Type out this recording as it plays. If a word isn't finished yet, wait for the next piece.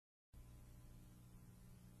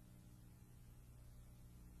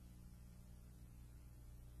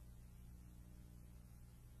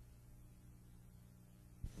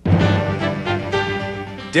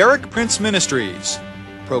Prince Ministries,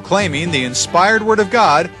 proclaiming the inspired Word of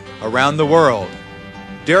God around the world.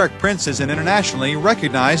 Derek Prince is an internationally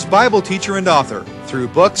recognized Bible teacher and author. Through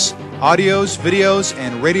books, audios, videos,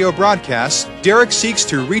 and radio broadcasts, Derek seeks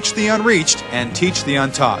to reach the unreached and teach the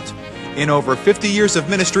untaught. In over 50 years of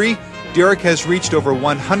ministry, Derek has reached over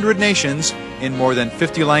 100 nations in more than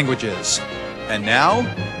 50 languages. And now,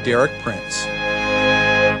 Derek Prince.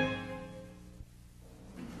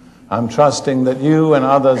 I'm trusting that you and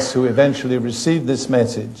others who eventually receive this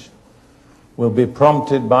message will be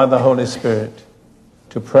prompted by the Holy Spirit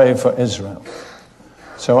to pray for Israel.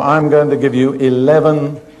 So I'm going to give you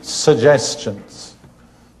 11 suggestions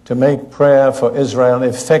to make prayer for Israel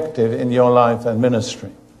effective in your life and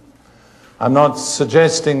ministry. I'm not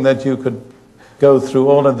suggesting that you could go through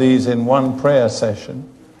all of these in one prayer session.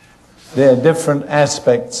 There are different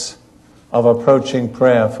aspects of approaching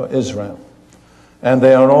prayer for Israel, and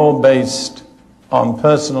they are all based on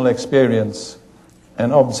personal experience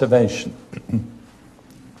and observation.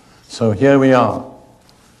 So here we are.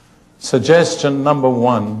 Suggestion number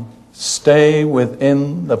 1, stay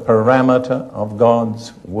within the parameter of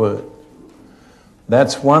God's Word.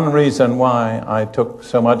 That's one reason why I took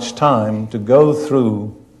so much time to go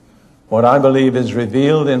through what I believe is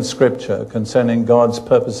revealed in Scripture concerning God's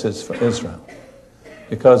purposes for Israel.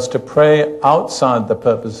 Because to pray outside the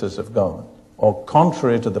purposes of God, or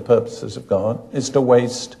contrary to the purposes of God, is to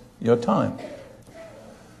waste your time.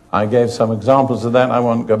 I gave some examples of that. I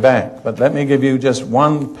won't go back. But let me give you just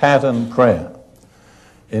one pattern prayer.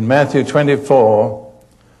 In Matthew 24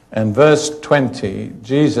 and verse 20,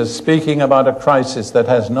 Jesus, speaking about a crisis that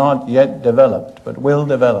has not yet developed, but will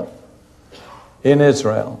develop in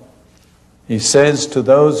Israel, he says to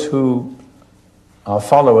those who are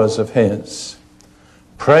followers of his,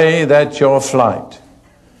 pray that your flight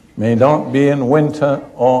may not be in winter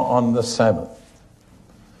or on the Sabbath.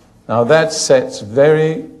 Now that sets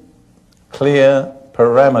very clear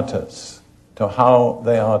parameters to how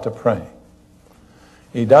they are to pray.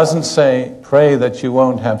 He doesn't say, pray that you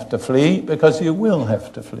won't have to flee, because you will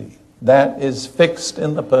have to flee. That is fixed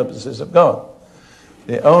in the purposes of God.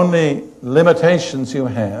 The only limitations you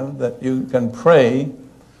have, that you can pray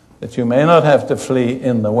that you may not have to flee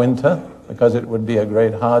in the winter, because it would be a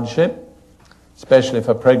great hardship, especially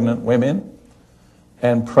for pregnant women,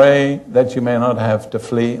 and pray that you may not have to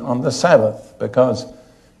flee on the Sabbath, because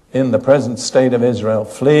in the present state of Israel,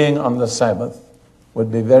 fleeing on the Sabbath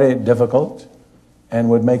would be very difficult and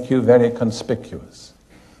would make you very conspicuous.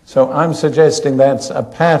 So I'm suggesting that's a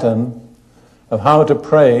pattern of how to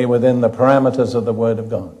pray within the parameters of the Word of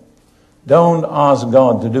God. Don't ask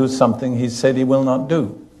God to do something He said He will not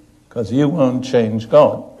do, because you won't change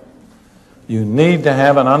God. You need to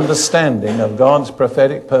have an understanding of God's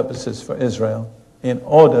prophetic purposes for Israel in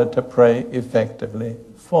order to pray effectively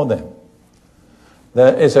for them.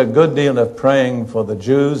 There is a good deal of praying for the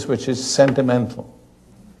Jews which is sentimental.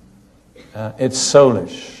 It's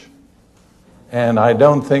soulish, and I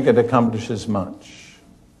don't think it accomplishes much.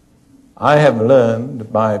 I have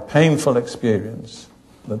learned by painful experience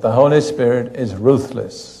that the Holy Spirit is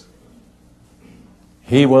ruthless.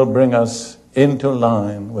 He will bring us into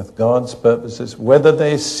line with God's purposes, whether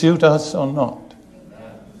they suit us or not.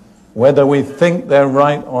 Whether we think they're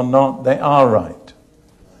right or not, they are right.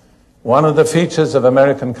 One of the features of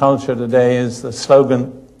American culture today is the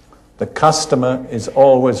slogan, the customer is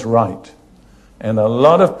always right. And a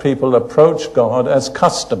lot of people approach God as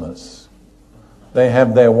customers. They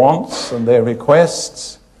have their wants and their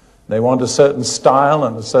requests. They want a certain style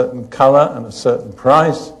and a certain color and a certain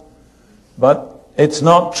price. But it's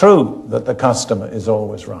not true that the customer is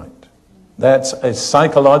always right. That's a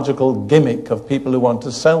psychological gimmick of people who want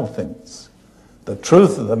to sell things. The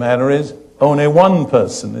truth of the matter is, only one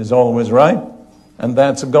person is always right, and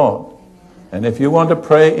that's God. And if you want to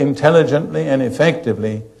pray intelligently and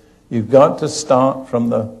effectively, you've got to start from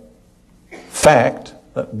the fact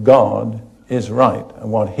that God is right.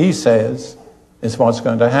 And what He says is what's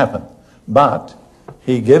going to happen. But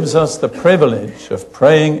He gives us the privilege of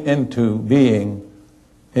praying into being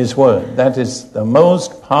His Word. That is the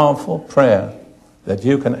most powerful prayer that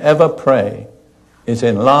you can ever pray, is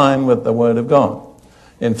in line with the Word of God.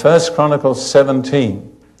 In 1 Chronicles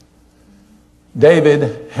 17,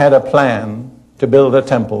 David had a plan to build a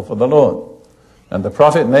temple for the Lord. And the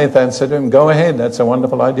prophet Nathan said to him, go ahead, that's a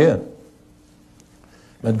wonderful idea.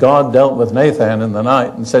 But God dealt with Nathan in the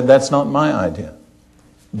night and said, that's not my idea.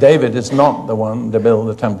 David is not the one to build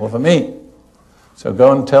the temple for me. So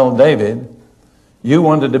go and tell David, you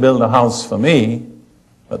wanted to build a house for me,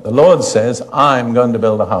 but the Lord says, I'm going to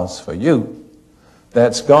build a house for you.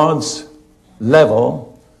 That's God's level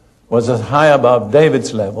was as high above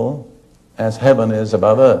David's level as heaven is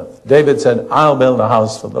above earth. David said, I'll build a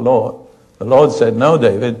house for the Lord. The Lord said, no,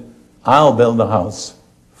 David, I'll build a house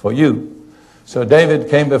for you. So David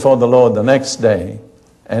came before the Lord the next day,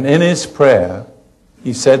 and in his prayer,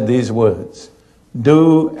 he said these words,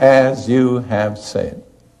 do as you have said.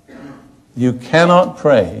 You cannot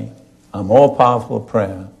pray a more powerful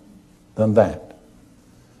prayer than that.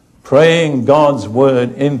 Praying God's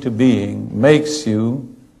word into being makes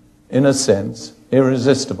you, in a sense,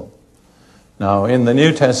 irresistible. Now, in the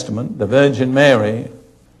New Testament, the Virgin Mary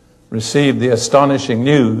received the astonishing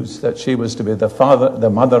news that she was to be the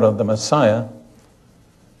mother of the Messiah.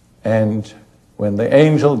 And when the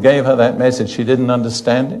angel gave her that message, she didn't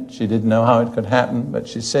understand it. She didn't know how it could happen, but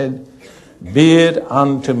she said, be it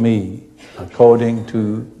unto me according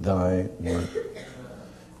to thy word.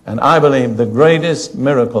 And I believe the greatest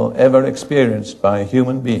miracle ever experienced by a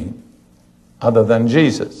human being, other than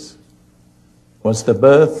Jesus, was the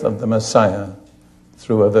birth of the Messiah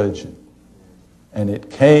through a virgin. And it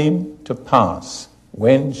came to pass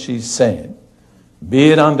when she said, be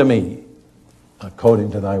it unto me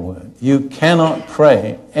according to thy word. You cannot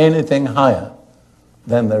pray anything higher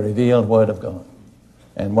than the revealed word of God.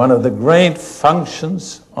 And one of the great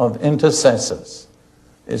functions of intercessors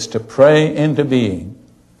is to pray into being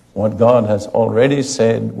what God has already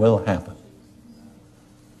said will happen.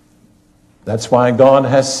 That's why God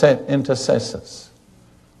has set intercessors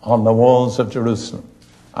on the walls of Jerusalem.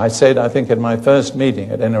 I said, I think in my first meeting,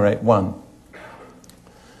 at any rate one,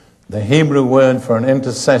 the Hebrew word for an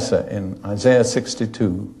intercessor in Isaiah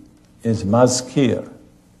 62 is mazkir,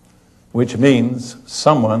 which means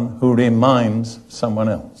someone who reminds someone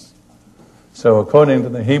else. So according to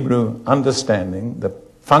the Hebrew understanding, the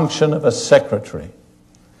function of a secretary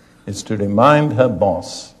is to remind her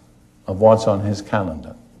boss of what's on his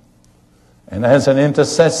calendar. And as an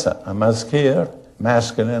intercessor, a mazkir,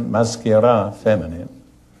 masculine, mazkira, feminine,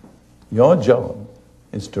 your job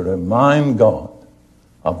is to remind God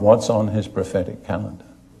of what's on his prophetic calendar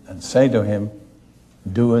and say to him,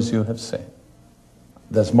 do as you have said.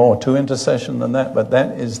 There's more to intercession than that, but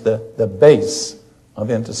that is the base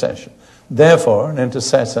of intercession. Therefore, an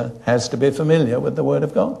intercessor has to be familiar with the Word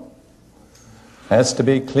of God, has to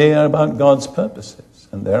be clear about God's purposes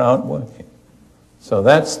and their outworking. So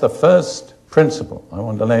that's the first principle I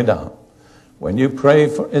want to lay down. When you pray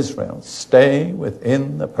for Israel, stay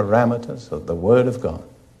within the parameters of the Word of God.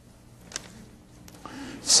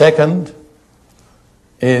 Second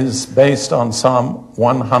is based on Psalm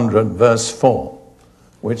 100, verse 4,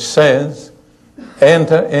 which says,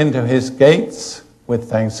 enter into his gates with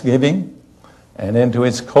thanksgiving and into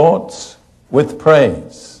his courts with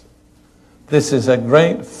praise. This is a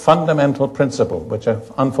great fundamental principle, which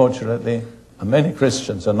unfortunately many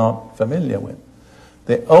Christians are not familiar with.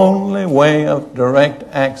 The only way of direct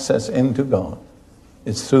access into God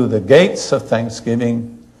is through the gates of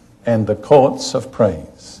thanksgiving and the courts of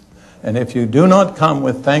praise. And if you do not come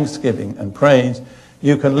with thanksgiving and praise,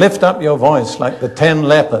 you can lift up your voice like the 10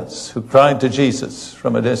 lepers who cried to Jesus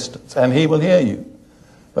from a distance, and he will hear you.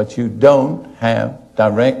 But you don't have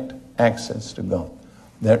direct access to God.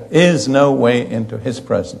 There is no way into his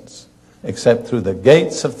presence except through the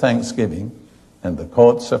gates of thanksgiving and the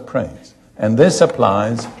courts of praise. And this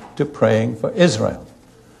applies to praying for Israel.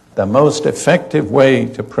 The most effective way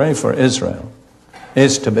to pray for Israel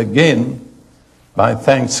is to begin by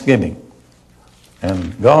thanksgiving.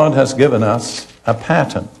 And God has given us a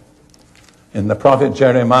pattern. In the prophet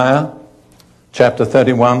Jeremiah, chapter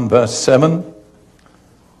 31, verse 7,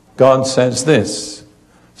 God says this,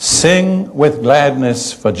 sing with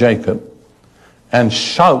gladness for Jacob and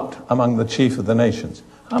shout among the chief of the nations.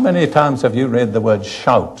 How many times have you read the word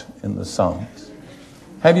shout in the Psalms?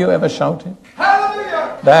 Have you ever shouted?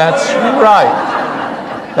 Hallelujah! That's right.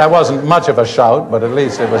 That wasn't much of a shout, but at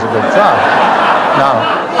least it was a good try.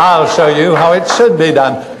 Now, I'll show you how it should be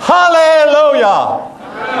done. Hallelujah!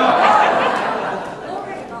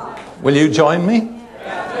 Will you join me?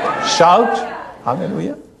 Shout.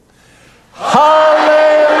 Hallelujah.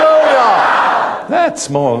 Hallelujah! That's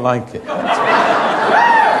more like it.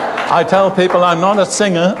 I tell people I'm not a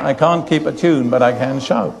singer. I can't keep a tune, but I can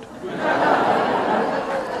shout.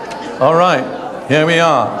 All right, here we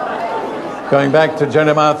are. Going back to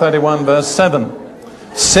Jeremiah 31, verse 7.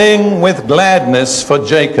 Sing with gladness for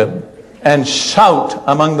Jacob and shout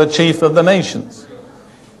among the chief of the nations.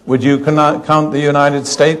 Would you count the United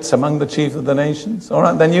States among the chief of the nations? All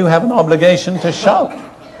right, then you have an obligation to shout.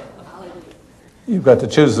 You've got to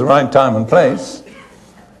choose the right time and place,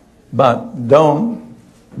 but don't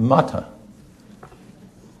mutter.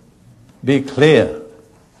 Be clear,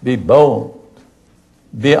 be bold,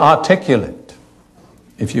 Be articulate,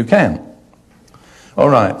 if you can. All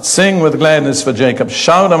right. Sing with gladness for Jacob.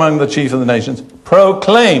 Shout among the chief of the nations.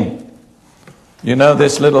 Proclaim. You know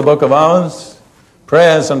this little book of ours?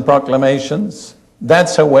 Prayers and proclamations.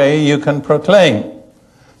 That's a way you can proclaim.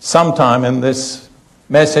 Sometime in this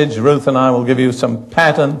message, Ruth and I will give you some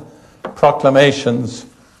pattern proclamations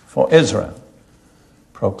for Israel.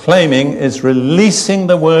 Proclaiming is releasing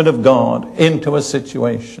the word of God into a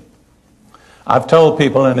situation. I've told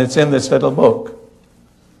people, and it's in this little book,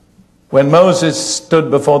 when Moses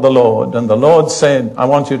stood before the Lord, and the Lord said, I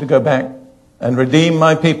want you to go back and redeem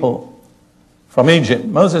my people from Egypt.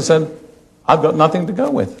 Moses said, I've got nothing to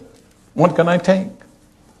go with. What can I take?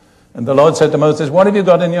 And the Lord said to Moses, what have you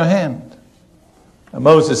got in your hand? And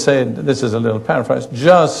Moses said, this is a little paraphrase,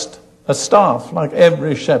 just a staff like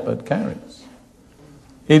every shepherd carries.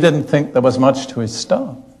 He didn't think there was much to his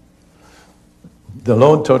staff. The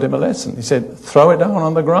Lord taught him a lesson. He said, throw it down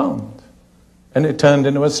on the ground. And it turned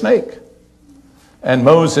into a snake. And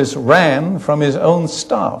Moses ran from his own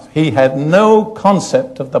staff. He had no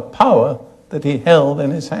concept of the power that he held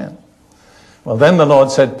in his hand. Well, then the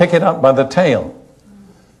Lord said, pick it up by the tail.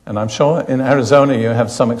 And I'm sure in Arizona you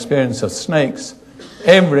have some experience of snakes.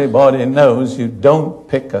 Everybody knows you don't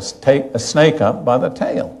pick a snake up by the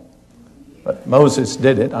tail. But Moses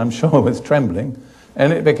did it, I'm sure, with trembling.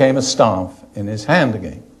 And it became a staff in his hand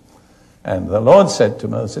again. And the Lord said to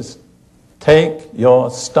Moses, take your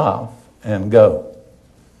staff and go.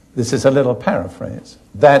 This is a little paraphrase.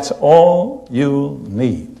 That's all you'll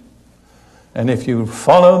need. And if you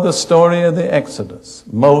follow the story of the Exodus,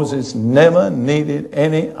 Moses never needed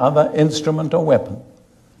any other instrument or weapon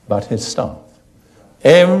but his staff.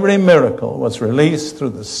 Every miracle was released through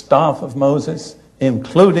the staff of Moses,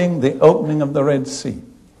 including the opening of the Red Sea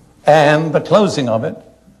and the closing of it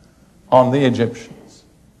on the Egyptians.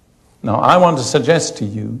 Now, I want to suggest to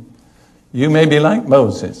you, you may be like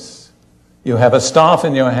Moses. You have a staff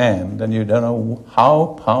in your hand and you don't know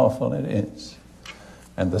how powerful it is.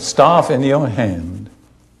 And the staff in your hand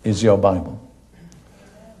is your Bible.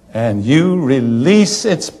 And you release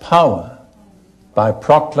its power by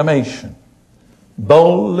proclamation.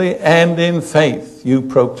 Boldly and in faith, you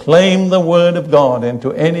proclaim the word of God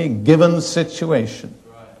into any given situation.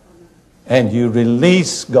 And you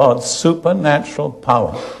release God's supernatural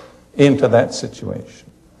power into that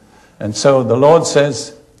situation. And so the Lord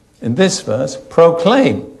says in this verse,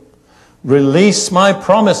 proclaim, release my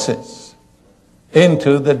promises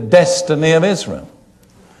into the destiny of Israel.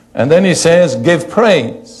 And then he says, give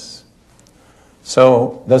praise.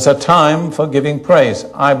 So there's a time for giving praise.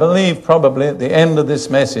 I believe probably at the end of this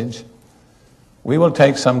message, we will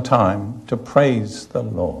take some time to praise the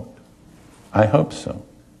Lord. I hope so.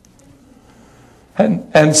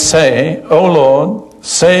 And say, O Lord,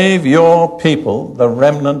 save your people, the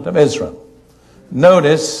remnant of Israel.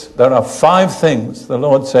 Notice there are 5 things the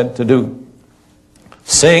Lord said to do.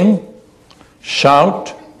 Sing,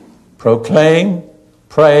 shout, proclaim,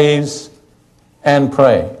 praise, and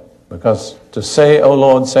pray. Because to say, O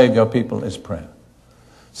Lord, save your people is prayer.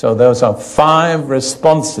 So those are 5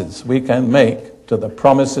 responses we can make to the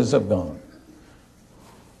promises of God.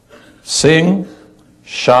 Sing,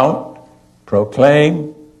 shout,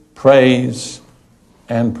 proclaim, praise,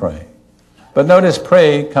 and pray. But notice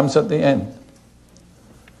pray comes at the end.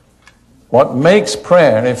 What makes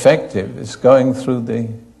prayer effective is going through the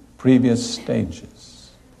previous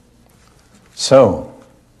stages. So,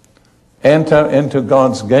 enter into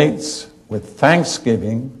God's gates with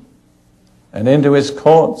thanksgiving and into his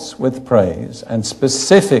courts with praise, and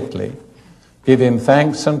specifically give him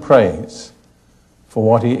thanks and praise for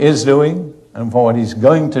what he is doing and for what he's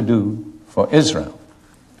going to do for Israel.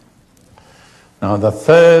 Now, the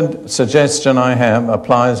third suggestion I have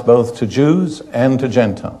applies both to Jews and to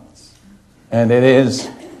Gentiles. And it is,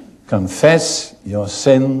 confess your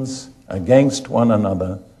sins against one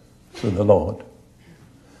another to the Lord.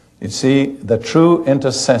 You see, the true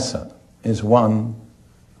intercessor is one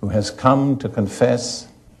who has come to confess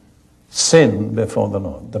sin before the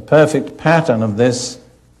Lord. The perfect pattern of this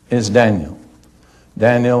is Daniel.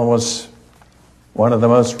 Daniel was one of the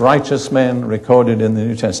most righteous men recorded in the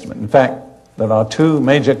New Testament. In fact, there are 2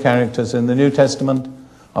 major characters in the New Testament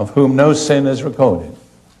of whom no sin is recorded.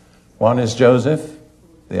 One is Joseph,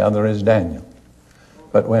 the other is Daniel.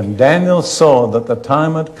 But when Daniel saw that the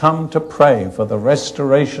time had come to pray for the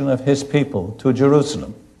restoration of his people to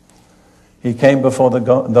Jerusalem, he came before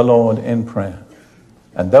the Lord in prayer.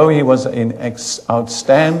 And though he was an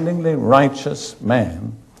outstandingly righteous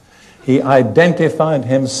man, he identified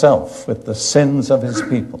himself with the sins of his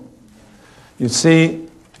people. You see,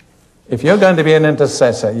 If you're going to be an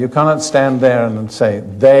intercessor, you cannot stand there and say,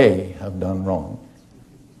 they have done wrong.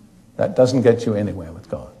 That doesn't get you anywhere with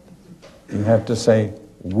God. You have to say,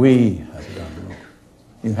 we have done wrong.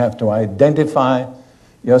 You have to identify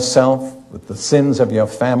yourself with the sins of your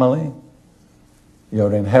family,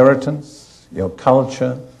 your inheritance, your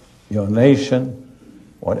culture, your nation,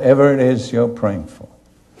 whatever it is you're praying for.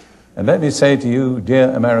 And let me say to you, dear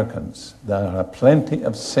Americans, there are plenty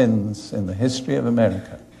of sins in the history of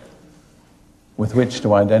America with which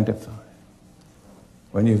to identify.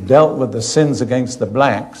 When you've dealt with the sins against the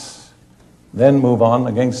blacks, then move on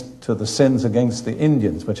to the sins against the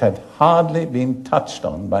Indians, which had hardly been touched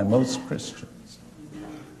on by most Christians.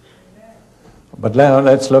 But now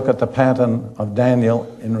let's look at the pattern of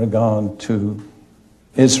Daniel in regard to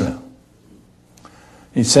Israel.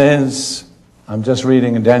 He says, I'm just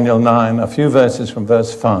reading in Daniel 9, a few verses from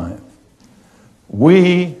verse 5.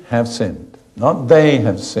 We have sinned, not they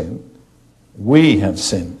have sinned. We have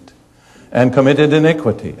sinned and committed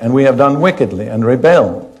iniquity, and we have done wickedly and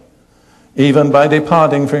rebelled, even by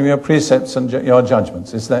departing from your precepts and your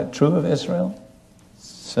judgments. Is that true of Israel?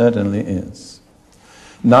 Certainly is.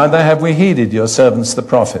 Neither have we heeded your servants the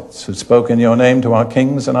prophets, who spoke in your name to our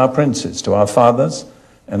kings and our princes, to our fathers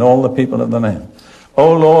and all the people of the land.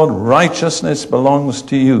 O Lord, righteousness belongs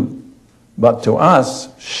to you, but to us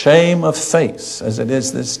shame of face, as it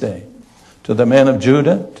is this day. To the men of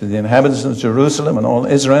Judah, to the inhabitants of Jerusalem and all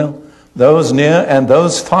Israel, those near and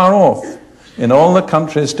those far off, in all the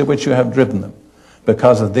countries to which you have driven them,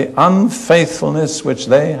 because of the unfaithfulness which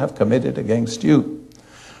they have committed against you.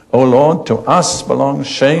 O Lord, to us belongs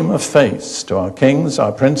shame of face, to our kings,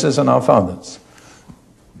 our princes, and our fathers,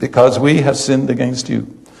 because we have sinned against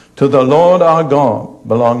you. To the Lord our God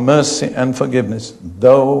belong mercy and forgiveness,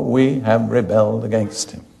 though we have rebelled against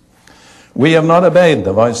him. We have not obeyed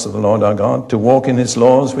the voice of the Lord our God to walk in his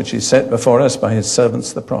laws which he set before us by his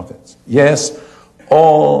servants the prophets. Yes,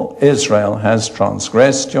 all Israel has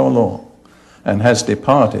transgressed your law and has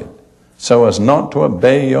departed so as not to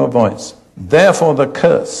obey your voice. Therefore the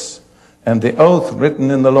curse and the oath written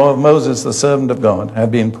in the law of Moses, the servant of God,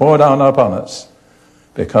 have been poured out upon us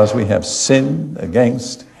because we have sinned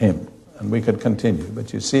against him. And we could continue,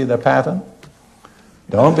 but you see the pattern?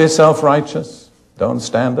 Don't be self-righteous. Don't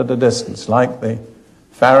stand at a distance like the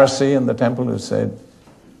Pharisee in the temple who said,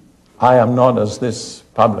 I am not as this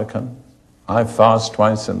publican. I fast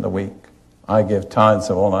twice in the week. I give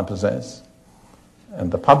tithes of all I possess.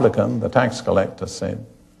 And the publican, the tax collector, said,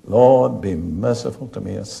 Lord, be merciful to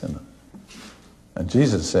me, a sinner. And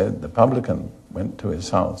Jesus said the publican went to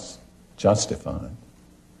his house justified.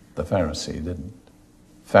 The Pharisee didn't.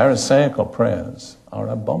 Pharisaical prayers are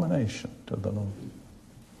abomination to the Lord.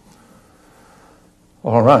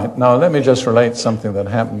 All right, now let me just relate something that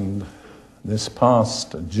happened this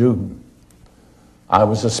past June. I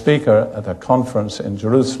was a speaker at a conference in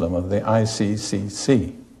Jerusalem of the ICCC.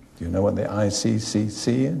 Do you know what the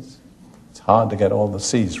ICCC is? It's hard to get all the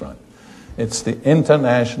C's right. It's the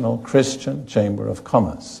International Christian Chamber of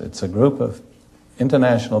Commerce. It's a group of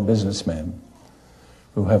international businessmen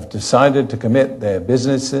who have decided to commit their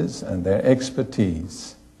businesses and their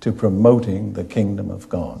expertise to promoting the kingdom of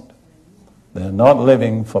God. They're not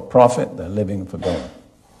living for profit, they're living for God.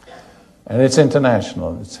 And it's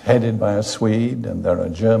international. It's headed by a Swede, and there are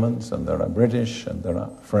Germans, and there are British, and there are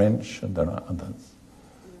French, and there are others.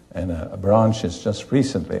 And a branch is just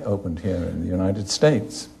recently opened here in the United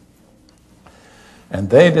States. And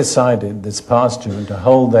they decided this past June to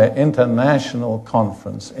hold their international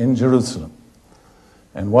conference in Jerusalem.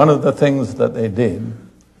 And one of the things that they did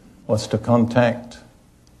was to contact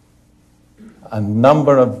a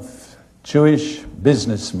number of Jewish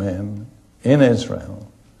businessmen in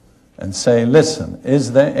Israel and say, listen,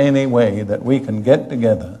 is there any way that we can get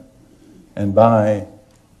together and by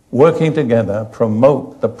working together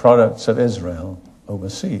promote the products of Israel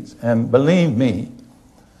overseas? And believe me,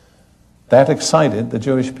 that excited the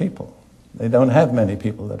Jewish people. They don't have many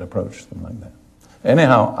people that approach them like that.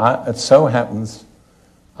 Anyhow, it so happens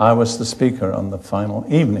I was the speaker on the final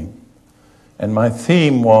evening, and my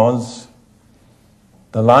theme was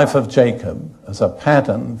the life of Jacob as a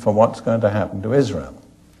pattern for what's going to happen to Israel.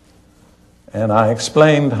 And I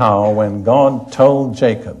explained how when God told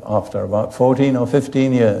Jacob, after about 14 or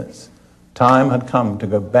 15 years, time had come to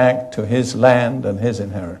go back to his land and his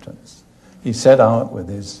inheritance, he set out with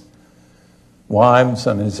his wives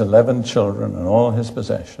and his 11 children and all his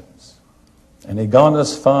possessions. And he got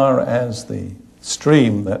as far as the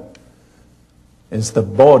stream that is the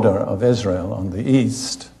border of Israel on the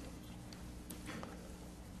east.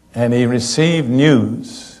 And he received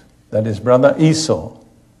news that his brother Esau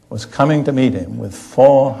was coming to meet him with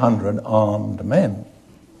 400 armed men.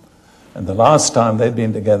 And the last time they'd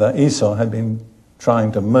been together, Esau had been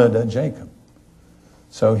trying to murder Jacob.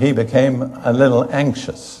 So he became a little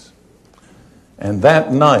anxious. And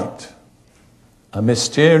that night, a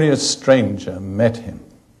mysterious stranger met him.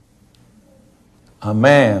 A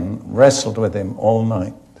man wrestled with him all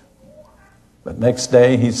night. But next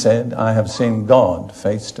day he said, I have seen God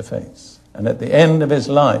face to face. And at the end of his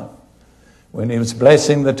life, when he was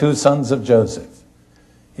blessing the two sons of Joseph,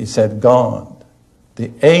 he said, God,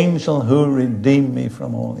 the angel who redeemed me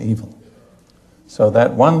from all evil. So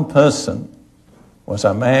that one person was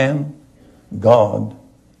a man, God,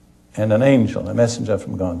 and an angel, a messenger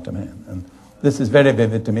from God to man. And this is very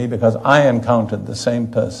vivid to me because I encountered the same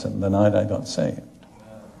person the night I got saved.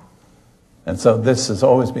 And so this has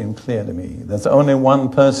always been clear to me. There's only one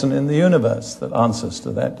person in the universe that answers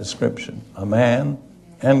to that description. A man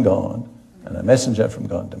and God and a messenger from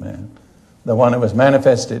God to man. The one who was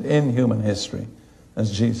manifested in human history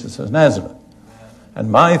as Jesus of Nazareth.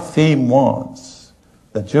 And my theme was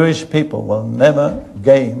the Jewish people will never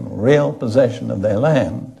gain real possession of their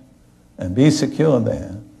land and be secure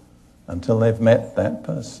there until they've met that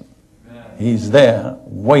person. He's there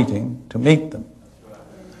waiting to meet them.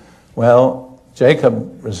 Well,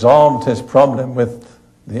 Jacob resolved his problem with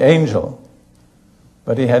the angel,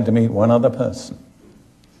 but he had to meet one other person,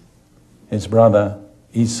 his brother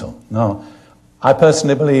Esau. Now, I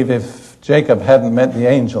personally believe if Jacob hadn't met the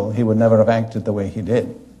angel, he would never have acted the way he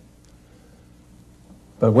did.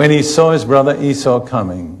 But when he saw his brother Esau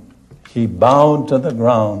coming, he bowed to the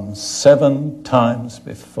ground 7 times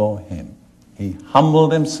before him. He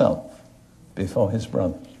humbled himself before his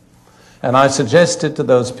brother. And I suggested to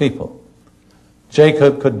those people,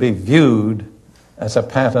 Jacob could be viewed as a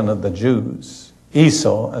pattern of the Jews,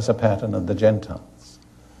 Esau as a pattern of the Gentiles.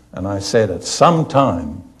 And I said at some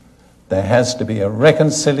time there has to be a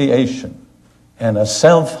reconciliation and a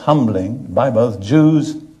self-humbling by both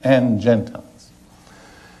Jews and Gentiles.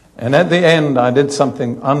 And at the end I did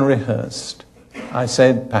something unrehearsed. I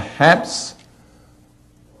said, perhaps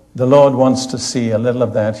the Lord wants to see a little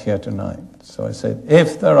of that here tonight. So I said,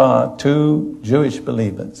 if there are 2 Jewish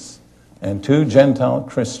believers and 2 Gentile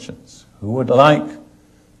Christians who would like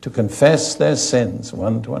to confess their sins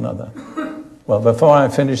one to another. Well, before I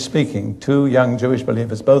finished speaking, 2 young Jewish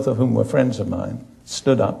believers, both of whom were friends of mine,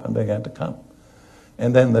 stood up and began to come.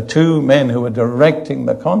 And then the 2 men who were directing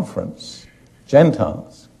the conference,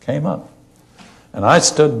 Gentiles, came up. And I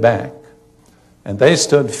stood back, and they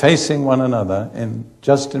stood facing one another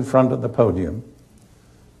just in front of the podium.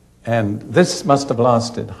 And this must have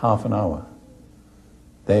lasted half an hour.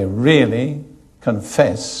 They really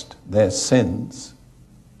confessed their sins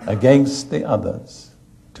against the others,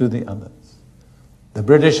 to the others. The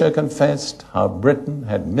Britisher confessed how Britain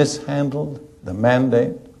had mishandled the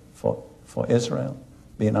mandate for Israel,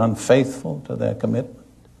 being unfaithful to their commitment.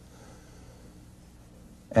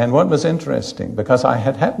 And what was interesting, because I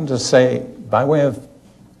had happened to say, by way of,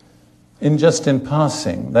 in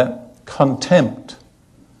passing, that contempt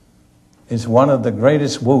is one of the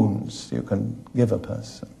greatest wounds you can give a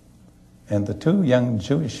person. And the 2 young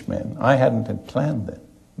Jewish men, I hadn't had planned it,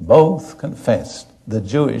 both confessed the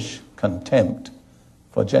Jewish contempt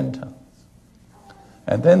for Gentiles.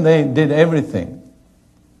 And then they did everything.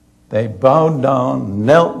 They bowed down,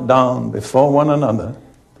 knelt down before one another,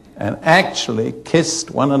 and actually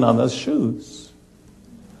kissed one another's shoes.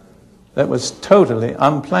 That was totally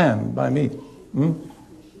unplanned by me.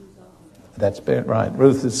 That's right.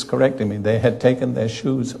 Ruth is correcting me. They had taken their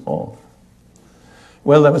shoes off.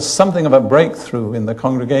 Well, there was something of a breakthrough in the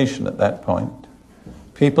congregation at that point.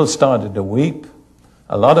 People started to weep.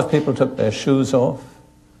 A lot of people took their shoes off.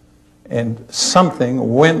 And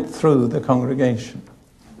something went through the congregation.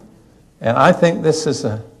 And I think this is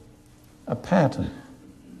a pattern.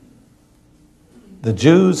 The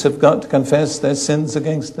Jews have got to confess their sins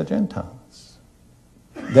against the Gentiles.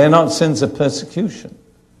 They're not sins of persecution,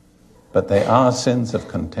 but they are sins of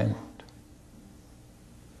contempt.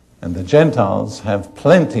 And the Gentiles have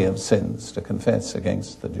plenty of sins to confess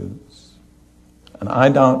against the Jews. And I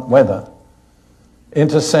doubt whether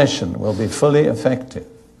intercession will be fully effective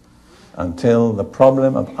until the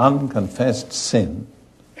problem of unconfessed sin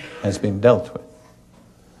has been dealt with.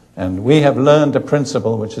 And we have learned a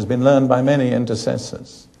principle which has been learned by many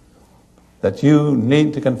intercessors, that you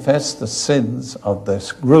need to confess the sins of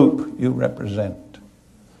this group you represent.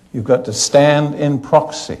 You've got to stand in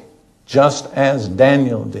proxy, just as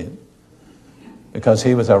Daniel did, because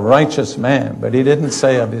he was a righteous man, but he didn't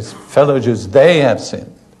say of his fellow Jews, they have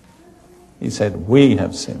sinned. He said, we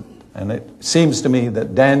have sinned. And it seems to me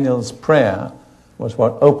that Daniel's prayer was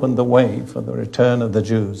what opened the way for the return of the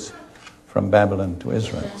Jews from Babylon to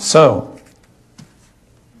Israel. So,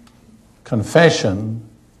 confession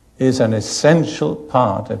is an essential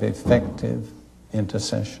part of effective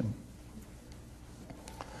intercession.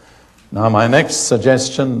 Now, my next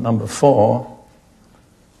suggestion, number 4,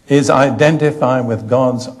 is identify with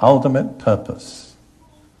God's ultimate purpose,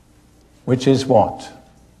 which is what?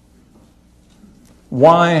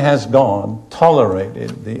 Why has God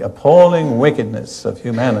tolerated the appalling wickedness of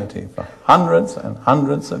humanity for hundreds and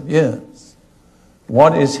hundreds of years?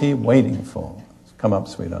 What is he waiting for? Come up,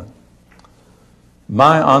 sweetheart.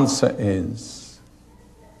 My answer is,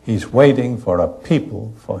 he's waiting for a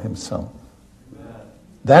people for himself.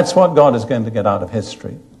 That's what God is going to get out of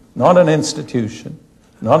history. Not an institution,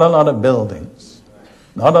 not a lot of buildings,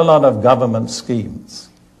 not a lot of government schemes,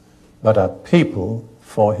 but a people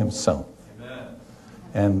for himself.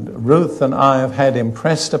 And Ruth and I have had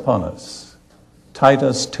impressed upon us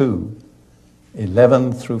Titus 2,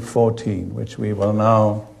 11 through 14, which we will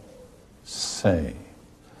now say.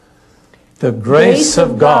 The grace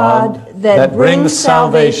of God that brings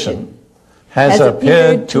salvation has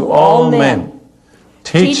appeared to all men,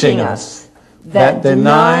 teaching us that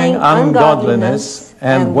denying ungodliness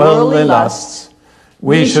and worldly lusts,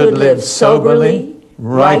 we should live soberly,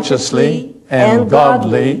 righteously, and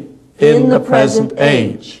godly in the present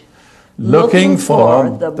age, looking for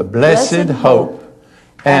the blessed hope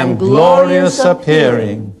and glorious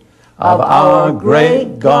appearing of our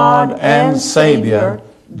great God and Savior,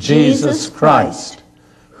 Jesus Christ,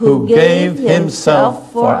 who gave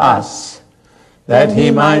himself for us, that he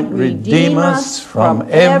might redeem us from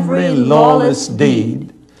every lawless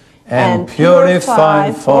deed and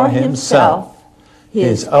purify for himself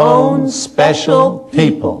his own special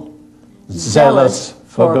people, zealous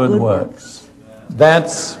for good works.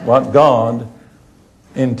 That's what God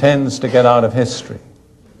intends to get out of history.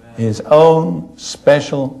 His own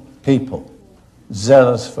special people,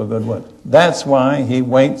 zealous for good works. That's why he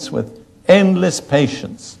waits with endless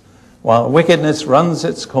patience while wickedness runs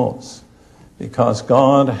its course, because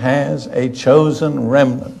God has a chosen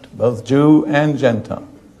remnant, both Jew and Gentile.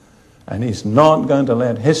 And he's not going to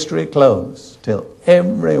let history close till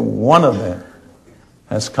every one of them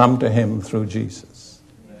has come to him through Jesus.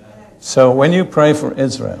 So when you pray for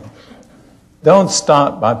Israel, don't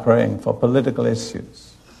start by praying for political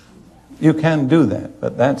issues. You can do that,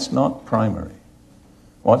 but that's not primary.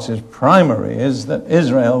 What is primary is that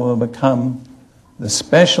Israel will become the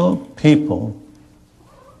special people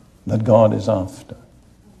that God is after.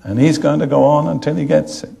 And he's going to go on until he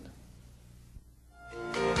gets it.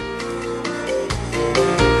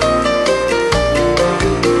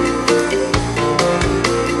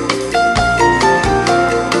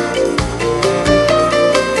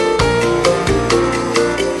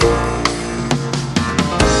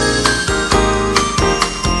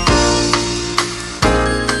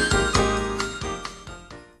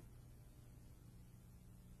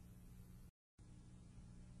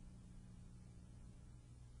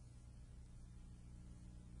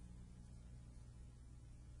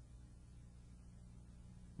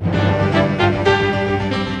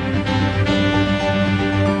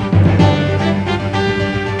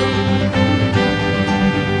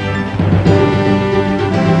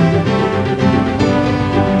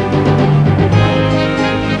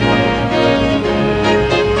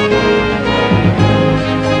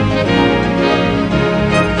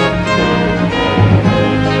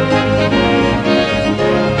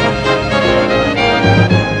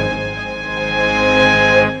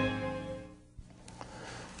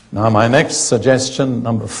 Now, my next suggestion,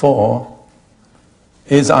 number 4,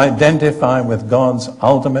 is identify with God's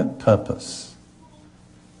ultimate purpose,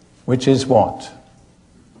 which is what?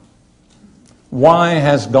 Why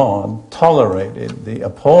has God tolerated the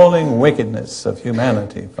appalling wickedness of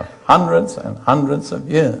humanity for hundreds and hundreds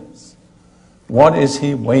of years? What is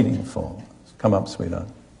he waiting for? Come up, sweetheart.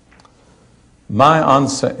 My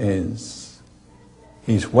answer is,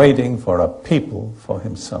 he's waiting for a people for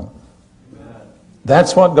himself.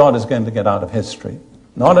 That's what God is going to get out of history.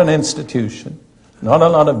 Not an institution, not a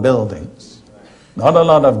lot of buildings, not a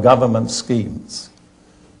lot of government schemes,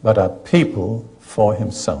 but a people for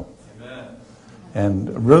himself. Amen.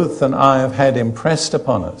 And Ruth and I have had impressed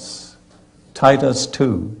upon us Titus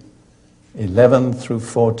 2, 11 through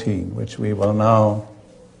 14, which we will now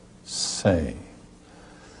say.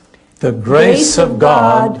 The grace of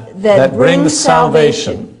God that brings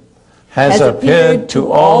salvation has appeared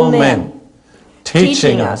to all men,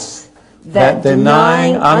 teaching us that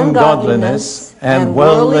denying ungodliness and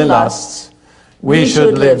worldly lusts, we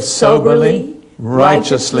should live soberly,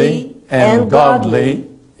 righteously, and godly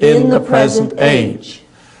in the present age,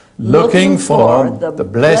 looking for the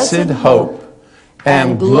blessed hope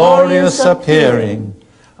and glorious appearing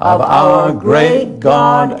of our great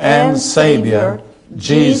God and Savior,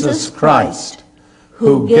 Jesus Christ,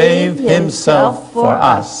 who gave himself for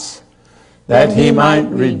us, that he might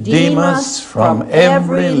redeem us from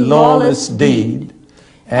every lawless deed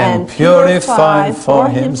and purify for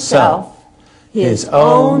himself his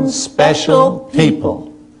own special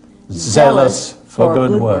people, zealous for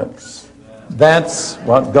good works. That's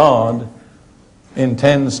what God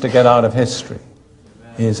intends to get out of history.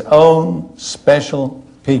 His own special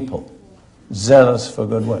people, zealous for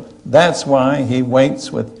good work. That's why he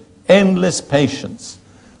waits with endless patience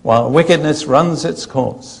while wickedness runs its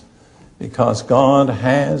course, because God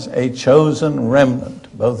has a chosen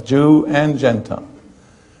remnant, both Jew and Gentile,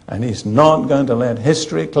 and he's not going to let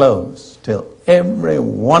history close till every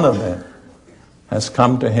one of them has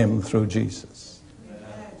come to him through Jesus.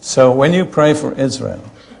 So when you pray for Israel,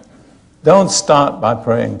 don't start by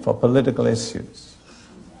praying for political issues.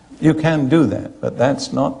 You can do that, but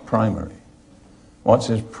that's not primary. What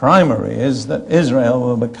is primary is that Israel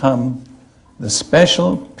will become the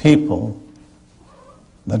special people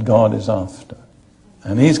that God is after.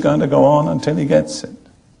 And he's going to go on until he gets it.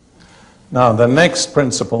 Now, the next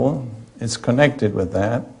principle is connected with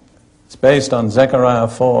that. It's based on Zechariah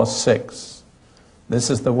 4:6. This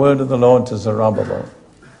is the word of the Lord to Zerubbabel.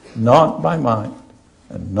 Not by might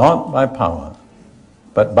and not by power,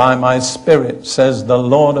 but by my Spirit, says the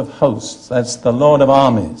Lord of hosts. That's the Lord of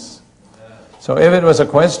armies. So if it was a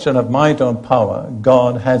question of might or power,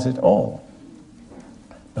 God has it all.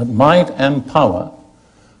 But might and power,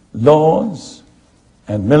 laws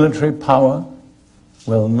and military power,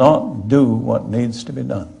 will not do what needs to be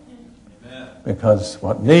done. Because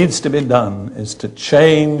what needs to be done is to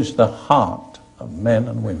change the heart of men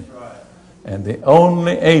and women. And the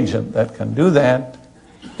only agent that can do that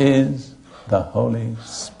is the Holy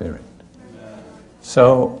Spirit.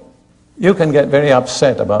 So you can get very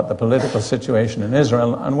upset about the political situation in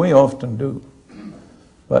Israel, and we often do.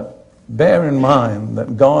 But bear in mind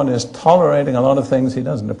that God is tolerating a lot of things he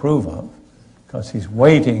doesn't approve of, because he's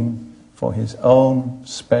waiting for his own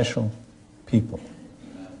special people.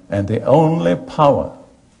 And the only power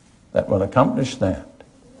that will accomplish that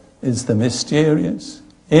is the mysterious,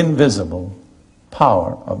 invisible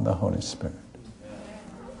power of the Holy Spirit.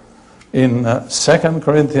 In 2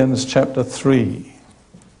 Corinthians chapter 3,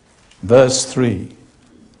 verse 3,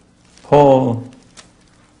 Paul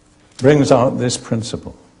brings out this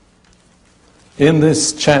principle. In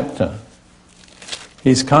this chapter,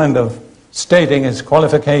 he's kind of stating his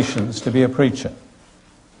qualifications to be a preacher.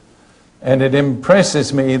 And it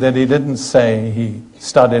impresses me that he didn't say he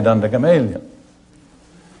studied under Gamaliel.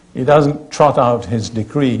 He doesn't trot out his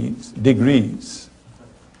degrees.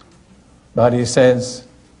 But he says,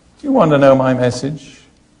 you want to know my message?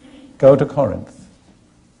 Go to Corinth.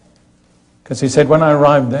 Because he said, when I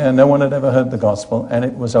arrived there, no one had ever heard the gospel, and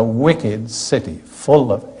it was a wicked city,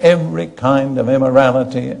 full of every kind of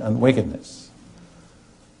immorality and wickedness.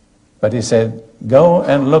 But he said, go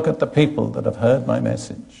and look at the people that have heard my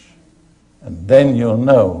message, and then you'll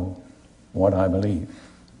know what I believe.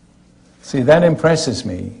 See, that impresses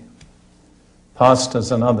me,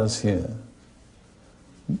 pastors and others here.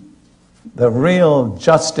 The real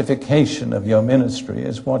justification of your ministry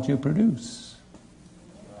is what you produce.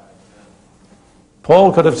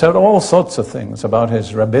 Paul could have said all sorts of things about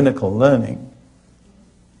his rabbinical learning,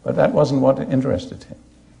 but that wasn't what interested him.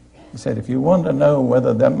 He said, if you want to know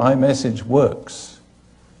whether my message works,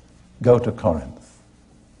 go to Corinth,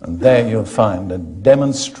 and there you'll find a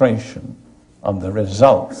demonstration of the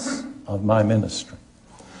results of my ministry.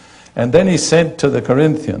 And then he said to the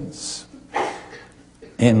Corinthians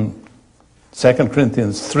in 2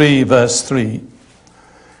 Corinthians 3, verse 3,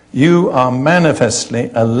 you are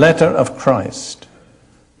manifestly a letter of Christ,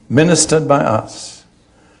 ministered by us,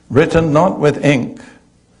 written not with ink,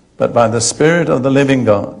 but by the Spirit of the living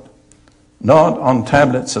God, not on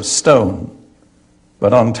tablets of stone,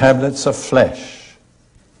 but on tablets of flesh,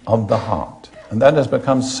 of the heart. And that has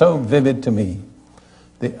become so vivid to me.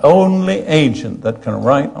 The only agent that can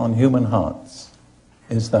write on human hearts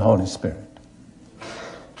is the Holy Spirit.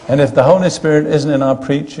 And if the Holy Spirit isn't in our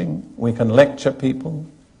preaching, we can lecture people,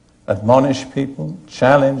 admonish people,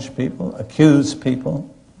 challenge people, accuse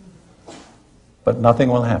people, but nothing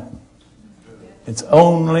will happen. It's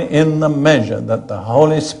only in the measure that the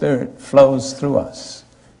Holy Spirit flows through us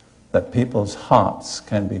that people's hearts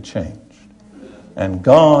can be changed. And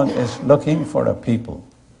God is looking for a people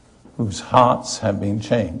whose hearts have been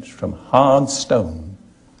changed from hard stone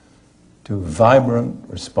to vibrant,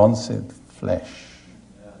 responsive flesh.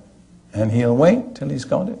 and he'll wait till he's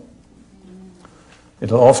got it.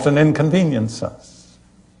 It'll often inconvenience us.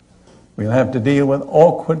 We'll have to deal with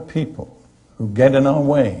awkward people who get in our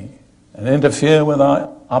way and interfere with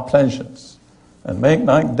our pleasures and make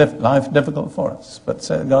life difficult for us. But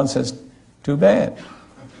God says, too bad.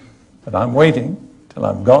 But I'm waiting till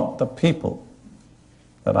I've got the people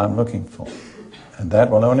that I'm looking for. And that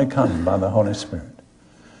will only come by the Holy Spirit.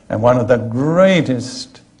 And one of the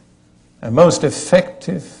greatest and most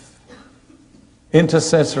effective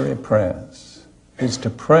intercessory prayers is to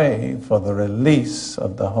pray for the release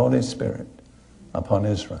of the Holy Spirit upon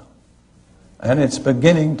Israel. And it's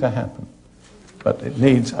beginning to happen, but it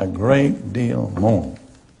needs a great deal more.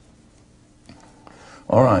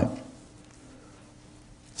 All right.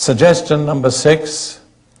 Suggestion number 6,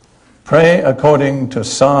 pray according to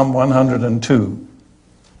Psalm 102,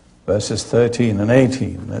 verses 13 and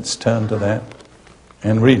 18. Let's turn to that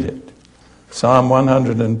and read it. Psalm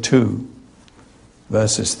 102,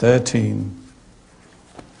 verses 13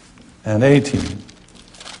 and 18.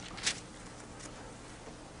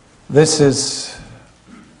 This is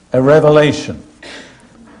a revelation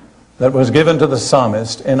that was given to the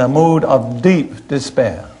psalmist in a mood of deep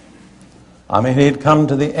despair. I mean, he'd come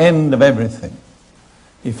to the end of everything.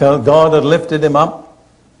 He felt God had lifted him up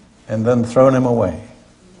and then thrown him away.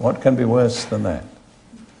 What can be worse than that?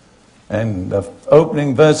 And the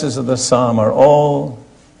opening verses of the psalm are all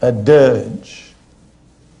a dirge,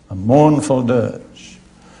 a mournful dirge.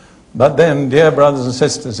 But then, dear brothers and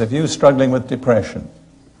sisters, if you're struggling with depression,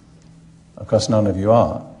 of course none of you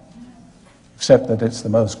are, except that it's the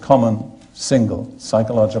most common single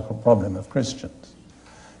psychological problem of Christians.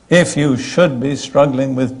 If you should be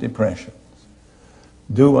struggling with depression,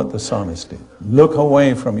 do what the psalmist did. Look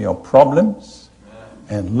away from your problems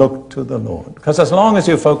and look to the Lord. Because as long as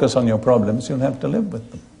you focus on your problems, you'll have to live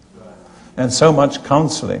with them. And so much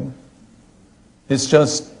counseling is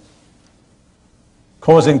just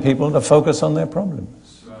causing people to focus on their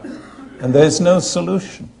problems. And there's no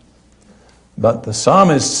solution. But the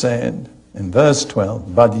psalmist said in verse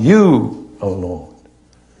 12, but you, O Lord,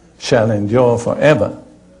 shall endure forever,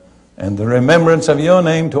 and the remembrance of your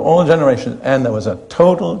name to all generations. And there was a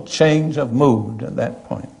total change of mood at that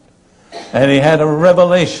point. And he had a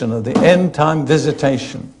revelation of the end-time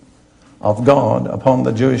visitation of God upon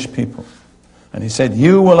the Jewish people. And he said,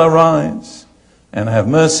 you will arise and have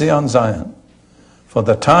mercy on Zion, for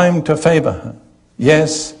the time to favor her.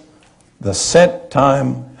 Yes, the set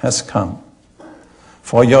time has come.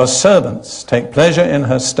 For your servants take pleasure in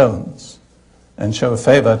her stones and show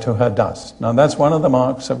favor to her dust. Now that's one of the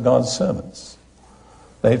marks of God's servants.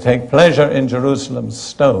 They take pleasure in Jerusalem's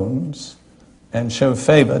stones and show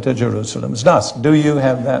favor to Jerusalem's dust. Do you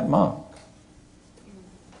have that mark?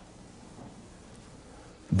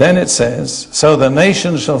 Then it says, so the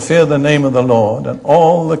nations shall fear the name of the Lord, and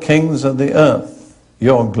all the kings of the earth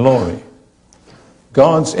your glory.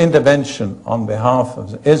 God's intervention on behalf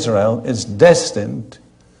of Israel is destined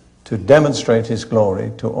to demonstrate his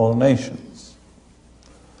glory to all nations.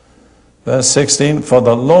 Verse 16, for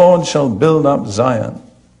the Lord shall build up Zion.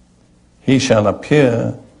 He shall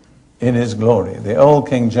appear in his glory. The old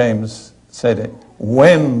King James said it,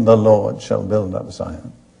 when the Lord shall build up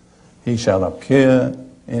Zion, he shall appear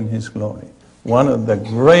in his glory. One of the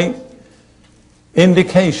great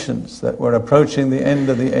indications that we're approaching the end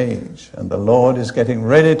of the age and the Lord is getting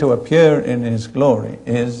ready to appear in his glory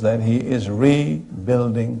is that he is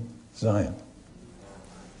rebuilding Zion.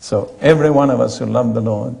 So every one of us who love the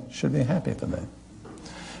Lord should be happy for that.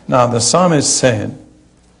 Now the psalmist said,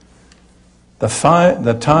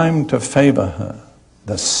 the time to favor her,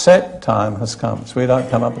 the set time has come. Sweetheart,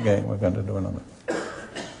 come up again. We're going to do another.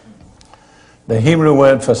 The Hebrew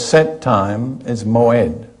word for set time is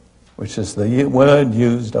moed, which is the word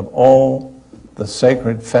used of all the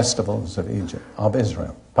sacred festivals of Egypt, of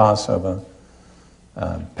Israel. Passover,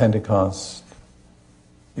 Pentecost,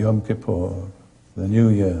 Yom Kippur, the New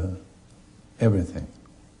Year, everything.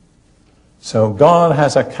 So God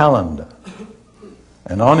has a calendar.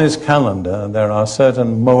 And on his calendar there are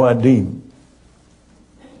certain moadim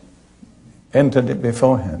entered it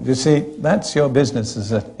beforehand. You see, that's your business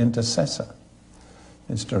as an intercessor.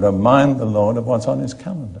 It's to remind the Lord of what's on his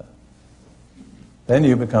calendar. Then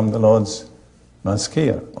you become the Lord's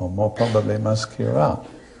maskir, or more probably maskirah.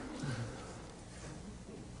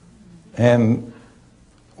 And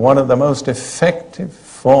one of the most effective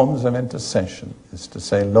forms of intercession is to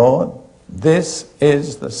say, Lord, this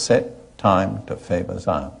is the set time to favor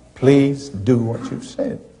Zion. Please do what you've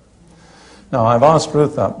said. Now, I've asked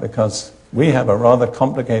Ruth up because we have a rather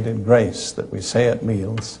complicated grace that we say at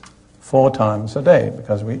meals 4 times a day,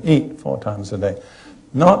 because we eat 4 times a day.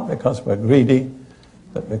 Not because we're greedy,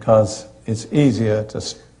 but because it's easier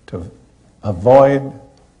to avoid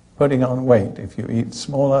putting on weight if you eat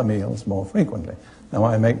smaller meals more frequently. Now,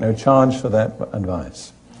 I make no charge for that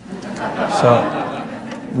advice. So,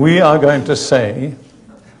 we are going to say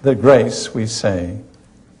the grace we say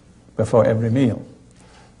before every meal.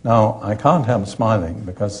 Now, I can't help smiling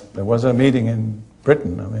because there was a meeting in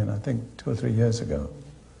Britain, I think 2 or 3 years ago.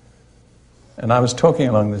 And I was talking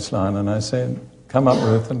along this line and I said, come up,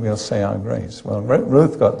 Ruth, and we'll say our grace. Well,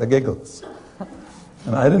 Ruth got the giggles.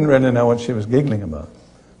 And I didn't really know what she was giggling about.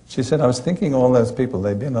 She said, I was thinking all those people,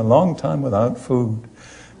 they've been a long time without food.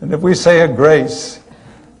 And if we say a grace,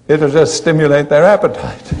 it'll just stimulate their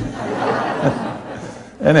appetite.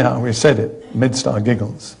 Anyhow, we said it amidst our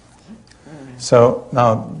giggles. So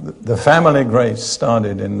now, the family grace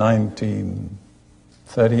started in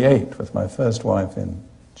 1938 with my first wife in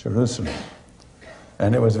Jerusalem.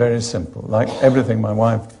 And it was very simple. Like everything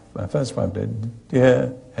my first wife did,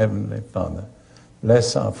 dear Heavenly Father,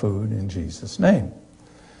 bless our food in Jesus' name.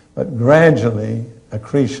 But gradually,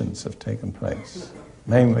 accretions have taken place,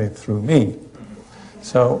 mainly through me.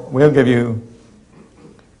 So we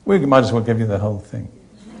might as well give you the whole thing.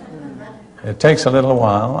 It takes a little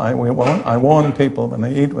while. I warn people when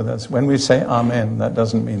they eat with us, when we say Amen, that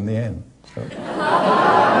doesn't mean the end. So.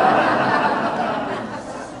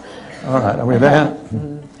 All right, are we there?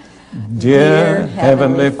 Dear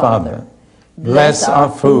Heavenly Father, bless our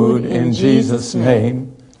food in Jesus'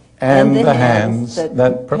 name and the hands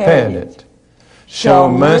that prepared it. Show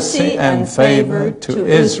mercy and favor to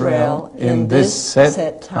Israel in this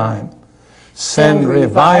set time. Send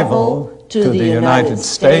revival to the United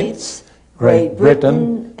States, Great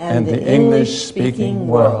Britain, and the English-speaking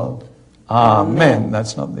world. Amen.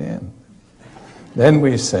 That's not the end. Then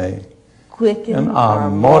we say, quicken our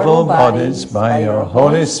mortal bodies by your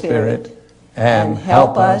Holy Spirit and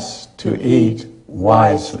help us to eat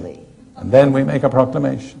wisely. And then we make a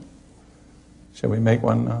proclamation. Shall we make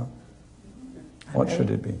one now? What should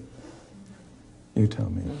it be? You tell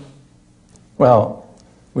me. Well,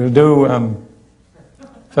 we'll do 1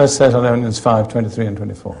 Thessalonians 5:23 and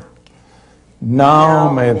 24. Now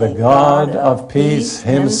may the God of peace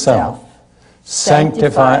himself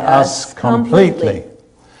sanctify us completely,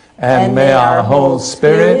 and may our whole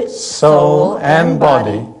spirit, soul, and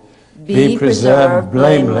body be preserved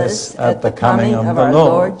blameless at the coming of the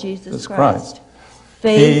Lord Jesus Christ.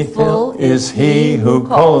 Faithful is he who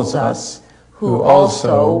calls us, who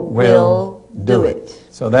also will do it.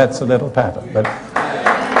 So that's a little pattern. But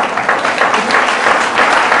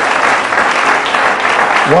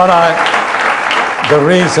the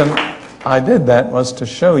reason I did that was to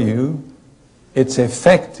show you it's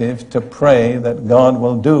effective to pray that God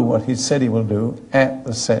will do what he said he will do at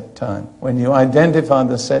the set time. When you identify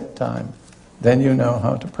the set time, then you know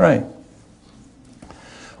how to pray.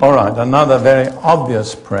 All right, another very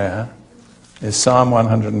obvious prayer is Psalm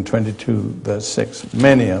 122, verse 6.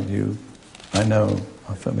 Many of you, I know,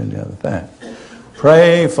 are familiar with that.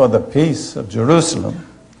 Pray for the peace of Jerusalem.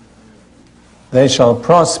 They shall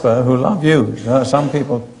prosper who love you. Some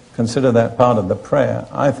people consider that part of the prayer.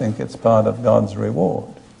 I think it's part of God's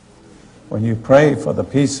reward. When you pray for the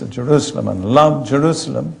peace of Jerusalem and love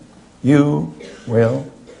Jerusalem, you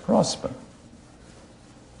will prosper.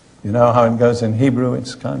 You know how it goes in Hebrew?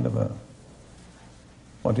 It's kind of a,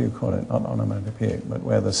 what do you call it? Not onomatopoeic, but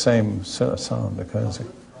where the same sound occurs.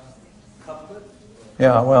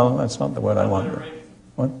 Yeah, well, that's not the word I want.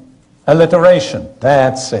 What? Alliteration.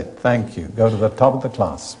 That's it. Thank you. Go to the top of the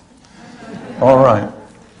class. All right.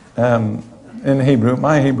 In Hebrew,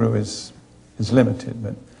 my Hebrew is limited,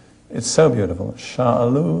 but it's so beautiful.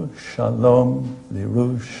 Sha'alu shalom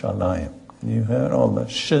lirushalayim. You heard all the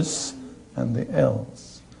sh's and the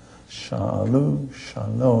l's. Sha'alu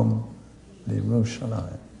shalom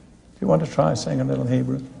lirushalayim. Do you want to try saying a little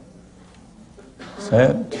Hebrew? Say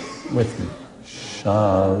it with me.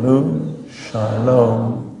 Sha'alu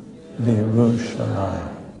shalom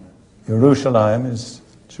lirushalayim. Yerushalayim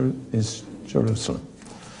is Jerusalem.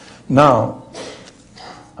 Now,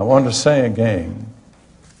 I want to say again,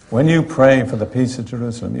 when you pray for the peace of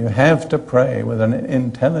Jerusalem, you have to pray with an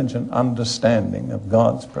intelligent understanding of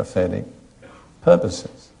God's prophetic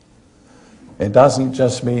purposes. It doesn't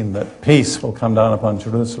just mean that peace will come down upon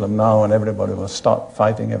Jerusalem now and everybody will stop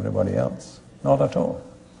fighting everybody else. Not at all.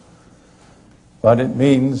 But it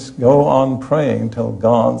means go on praying till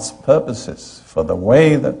God's purposes for the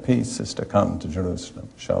way that peace is to come to Jerusalem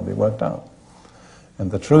shall be worked out. And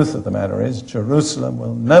the truth of the matter is, Jerusalem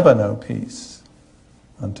will never know peace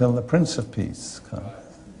until the Prince of Peace comes.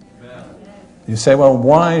 You say, well,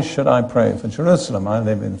 why should I pray for Jerusalem? I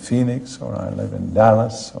live in Phoenix, or I live in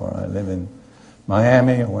Dallas, or I live in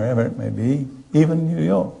Miami, or wherever it may be, even New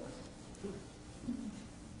York.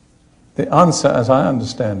 The answer, as I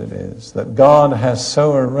understand it, is that God has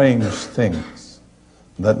so arranged things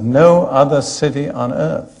that no other city on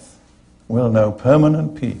earth will know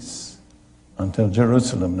permanent peace until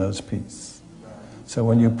Jerusalem knows peace. So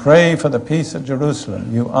when you pray for the peace of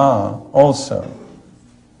Jerusalem, you are also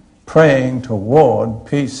praying toward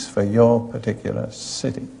peace for your particular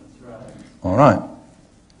city. All right.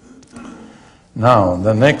 Now,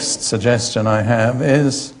 the next suggestion I have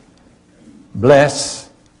is bless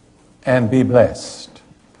and be blessed.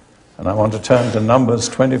 And I want to turn to Numbers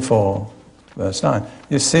 24, verse 9.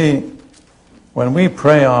 You see, when we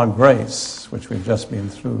pray our grace, which we've just been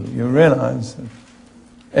through, you realize that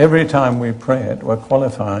every time we pray it, we're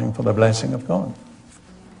qualifying for the blessing of God.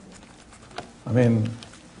 I mean,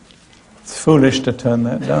 it's foolish to turn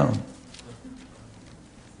that down.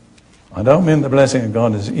 I don't mean the blessing of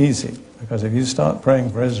God is easy, because if you start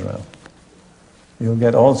praying for Israel, you'll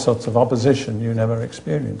get all sorts of opposition you never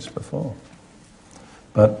experienced before.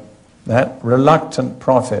 But that reluctant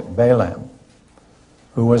prophet, Balaam,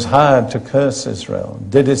 who was hired to curse Israel,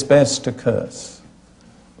 did his best to curse,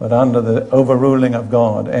 but under the overruling of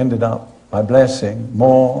God, ended up by blessing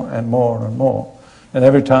more and more and more. And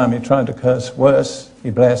every time he tried to curse worse, he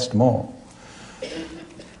blessed more.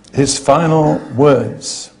 His final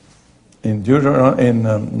words in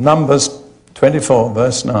Numbers 24,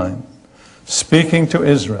 verse 9, speaking to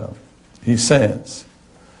Israel, he says,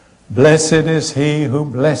 "Blessed is he who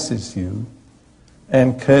blesses you,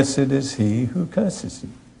 and cursed is he who curses you."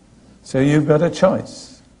 So you've got a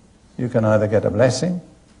choice. You can either get a blessing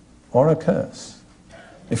or a curse.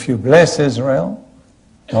 If you bless Israel,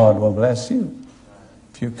 God will bless you.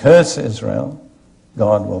 If you curse Israel,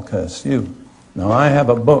 God will curse you. Now, I have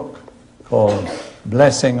a book called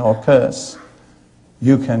Blessing or Curse.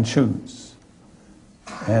 You can choose.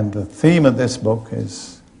 And the theme of this book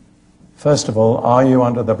is, first of all, are you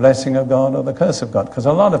under the blessing of God or the curse of God? Because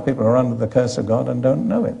a lot of people are under the curse of God and don't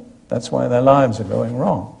know it. That's why their lives are going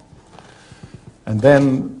wrong. And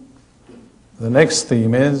then the next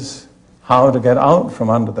theme is how to get out from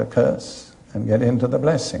under the curse and get into the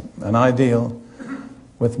blessing. And I deal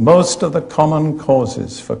with most of the common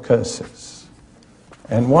causes for curses.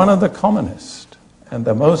 And one of the commonest and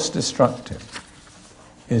the most destructive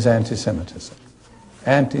is anti-Semitism.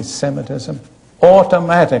 Anti-Semitism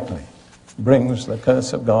automatically brings the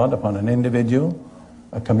curse of God upon an individual,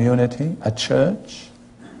 a community, a church,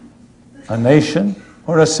 a nation,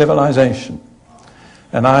 or a civilization.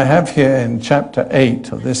 And I have here in chapter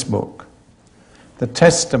 8 of this book the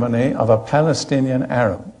testimony of a Palestinian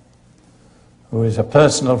Arab who is a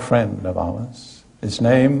personal friend of ours. His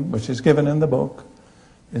name, which is given in the book,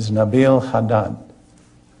 is Nabil Haddad.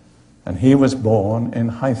 And he was born in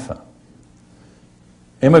Haifa.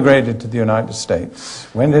 Immigrated to the United States,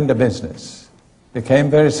 went into business, became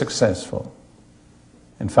very successful.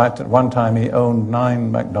 In fact, at one time he owned 9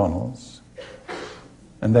 McDonald's,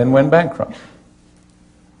 and then went bankrupt.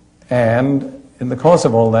 And in the course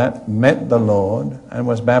of all that, met the Lord and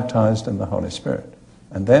was baptized in the Holy Spirit.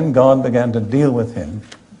 And then God began to deal with him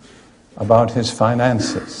about his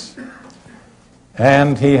finances.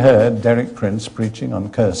 And he heard Derek Prince preaching on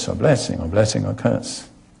curse or blessing or curse.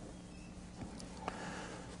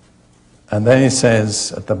 And then he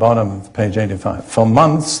says at the bottom of page 85, "For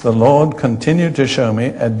months the Lord continued to show me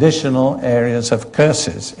additional areas of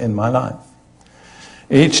curses in my life.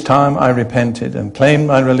 Each time I repented and claimed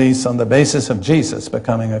my release on the basis of Jesus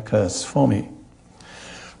becoming a curse for me.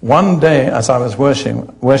 One day as I was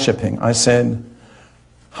worshiping, I said,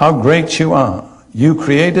 'How great you are! You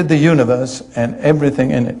created the universe and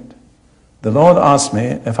everything in it.' The Lord asked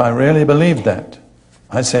me if I really believed that.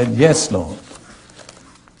 I said, 'Yes, Lord.'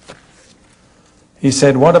 He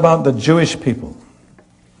said, 'What about the Jewish people?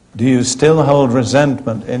 Do you still hold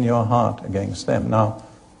resentment in your heart against them?' Now,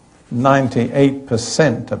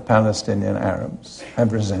 98% of Palestinian Arabs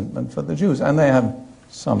have resentment for the Jews, and they have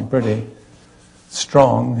some pretty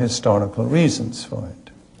strong historical reasons for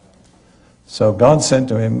it. So God said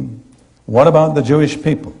to him, 'What about the Jewish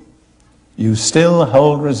people? You still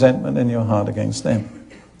hold resentment in your heart against them.'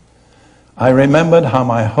 I remembered how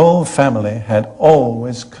my whole family had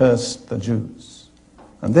always cursed the Jews.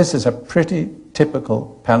 And this is a pretty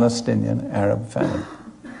typical Palestinian Arab family.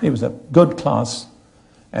 He was a good class,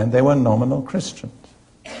 and they were nominal Christians.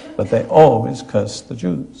 But they always cursed the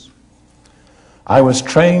Jews. I was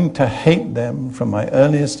trained to hate them from my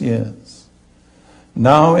earliest years.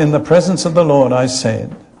 Now, in the presence of the Lord, I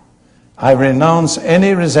said, I renounce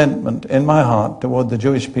any resentment in my heart toward the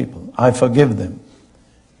Jewish people. I forgive them.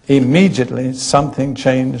 Immediately, something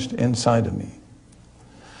changed inside of me.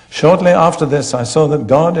 Shortly after this, I saw that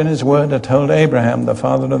God in his word had told Abraham, the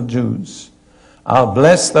father of Jews, I'll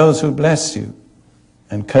bless those who bless you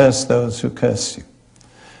and curse those who curse you.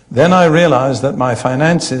 Then I realized that my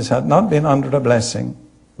finances had not been under a blessing,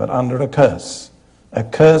 but under a curse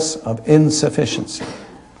of insufficiency.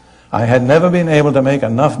 I had never been able to make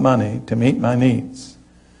enough money to meet my needs.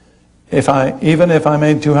 Even if I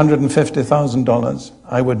made $250,000,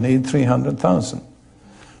 I would need $300,000.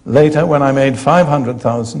 Later, when I made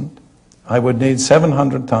 $500,000, I would need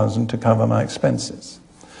 $700,000 to cover my expenses.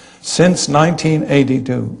 Since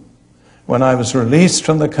 1982, when I was released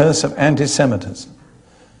from the curse of anti-Semitism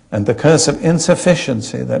and the curse of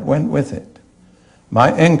insufficiency that went with it,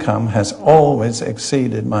 my income has always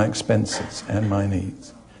exceeded my expenses and my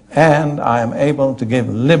needs. And I am able to give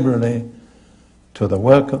liberally to the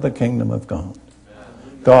work of the kingdom of God.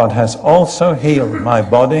 God has also healed my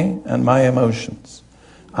body and my emotions.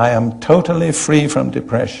 I am totally free from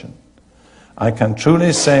depression. I can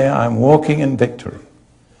truly say I am walking in victory.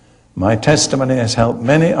 My testimony has helped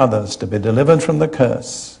many others to be delivered from the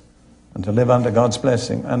curse and to live under God's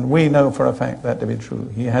blessing. And we know for a fact that to be true.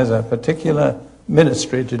 He has a particular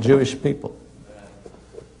ministry to Jewish people.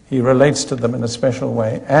 He relates to them in a special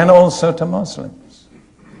way, and also to Muslims.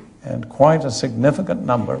 And quite a significant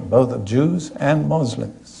number, both of Jews and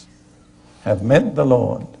Muslims, have met the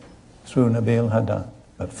Lord through Nabil Haddad.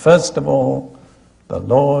 But first of all, the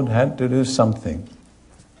Lord had to do something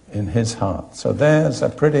in his heart. So there's a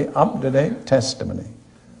pretty up-to-date testimony.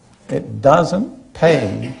 It doesn't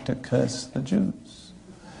pay to curse the Jews.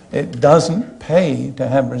 It doesn't pay to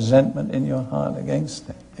have resentment in your heart against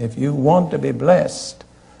them. If you want to be blessed,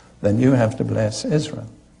 then you have to bless Israel.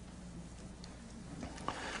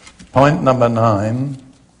 Point number 9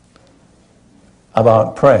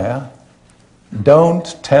 about prayer. Don't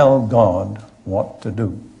tell God what to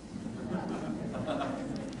do.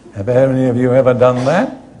 Have any of you ever done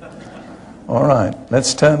that? All right,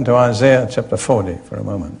 let's turn to Isaiah chapter 40 for a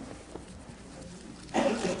moment.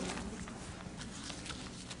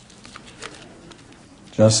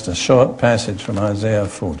 Just a short passage from Isaiah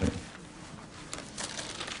 40.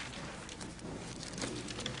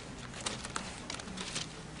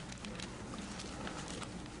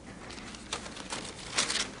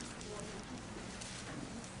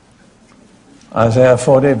 Isaiah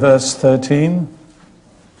 40 verse 13.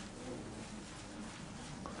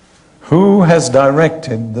 Who has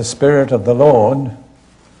directed the Spirit of the Lord,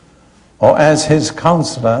 or as his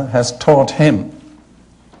counselor has taught him?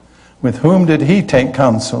 With whom did he take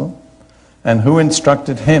counsel, and who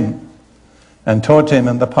instructed him, and taught him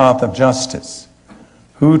in the path of justice?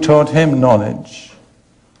 Who taught him knowledge,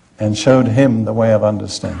 and showed him the way of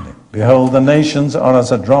understanding? Behold, the nations are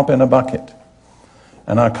as a drop in a bucket,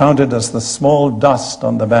 and are counted as the small dust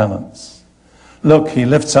on the balance. Look, he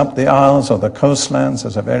lifts up the isles or the coastlands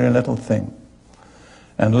as a very little thing.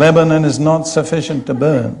 And Lebanon is not sufficient to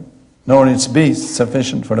burn, nor its beasts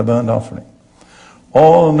sufficient for a burnt offering.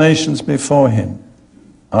 All nations before him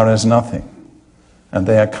are as nothing, and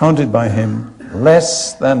they are counted by him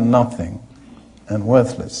less than nothing and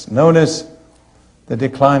worthless. Notice the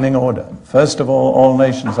declining order. First of all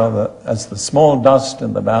nations are as the small dust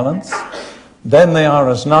in the balance. Then they are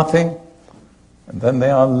as nothing, and then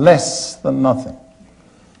they are less than nothing.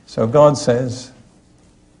 So God says,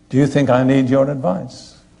 do you think I need your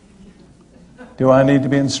advice? Do I need to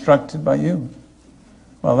be instructed by you?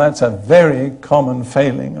 Well, that's a very common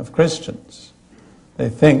failing of Christians. They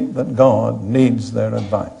think that God needs their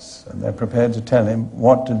advice, and they're prepared to tell him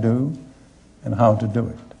what to do and how to do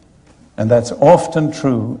it. And that's often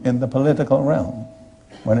true in the political realm.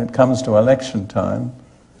 When it comes to election time,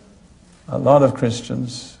 a lot of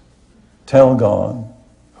Christians tell God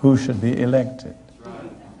who should be elected.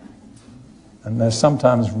 And they're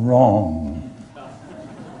sometimes wrong.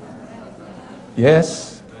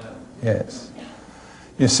 Yes? Yes.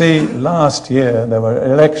 You see, last year there were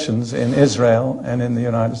elections in Israel and in the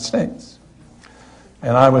United States.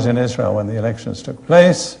 And I was in Israel when the elections took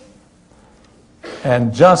place.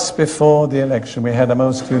 And just before the election, we had a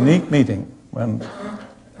most unique meeting when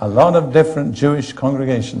a lot of different Jewish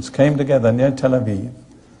congregations came together near Tel Aviv.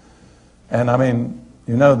 And I mean,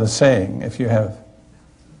 you know the saying, if you have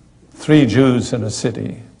 3 Jews in a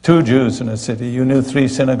city, 2 Jews in a city, you knew 3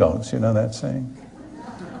 synagogues, you know that saying?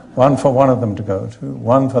 One for one of them to go to,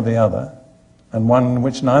 one for the other, and one in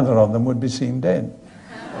which neither of them would be seen dead.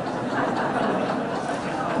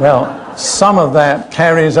 Well, some of that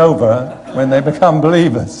carries over when they become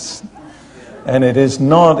believers. And it is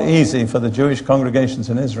not easy for the Jewish congregations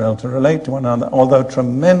in Israel to relate to one another, although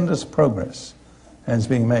tremendous progress has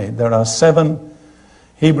been made. There are 7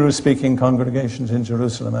 Hebrew-speaking congregations in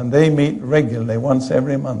Jerusalem, and they meet regularly once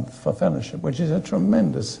every month for fellowship, which is a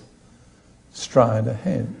tremendous stride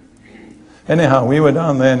ahead. Anyhow, we were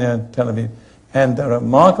down there near Tel Aviv, and the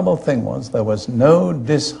remarkable thing was there was no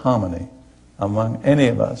disharmony among any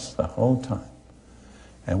of us the whole time.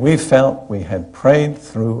 And we felt we had prayed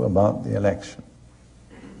through about the election.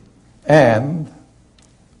 And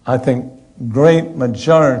I think great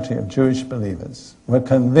majority of Jewish believers were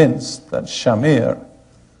convinced that Shamir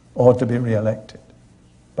ought to be re-elected.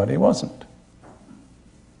 But he wasn't.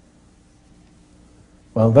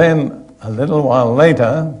 Well then, a little while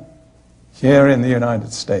later, here in the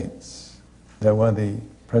United States, there were the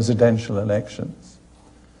presidential elections.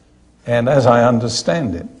 And as I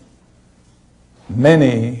understand it,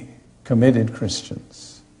 many committed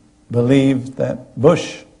Christians believed that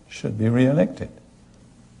Bush should be re-elected,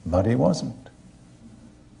 but he wasn't.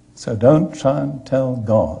 So don't try and tell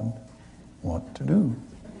God what to do.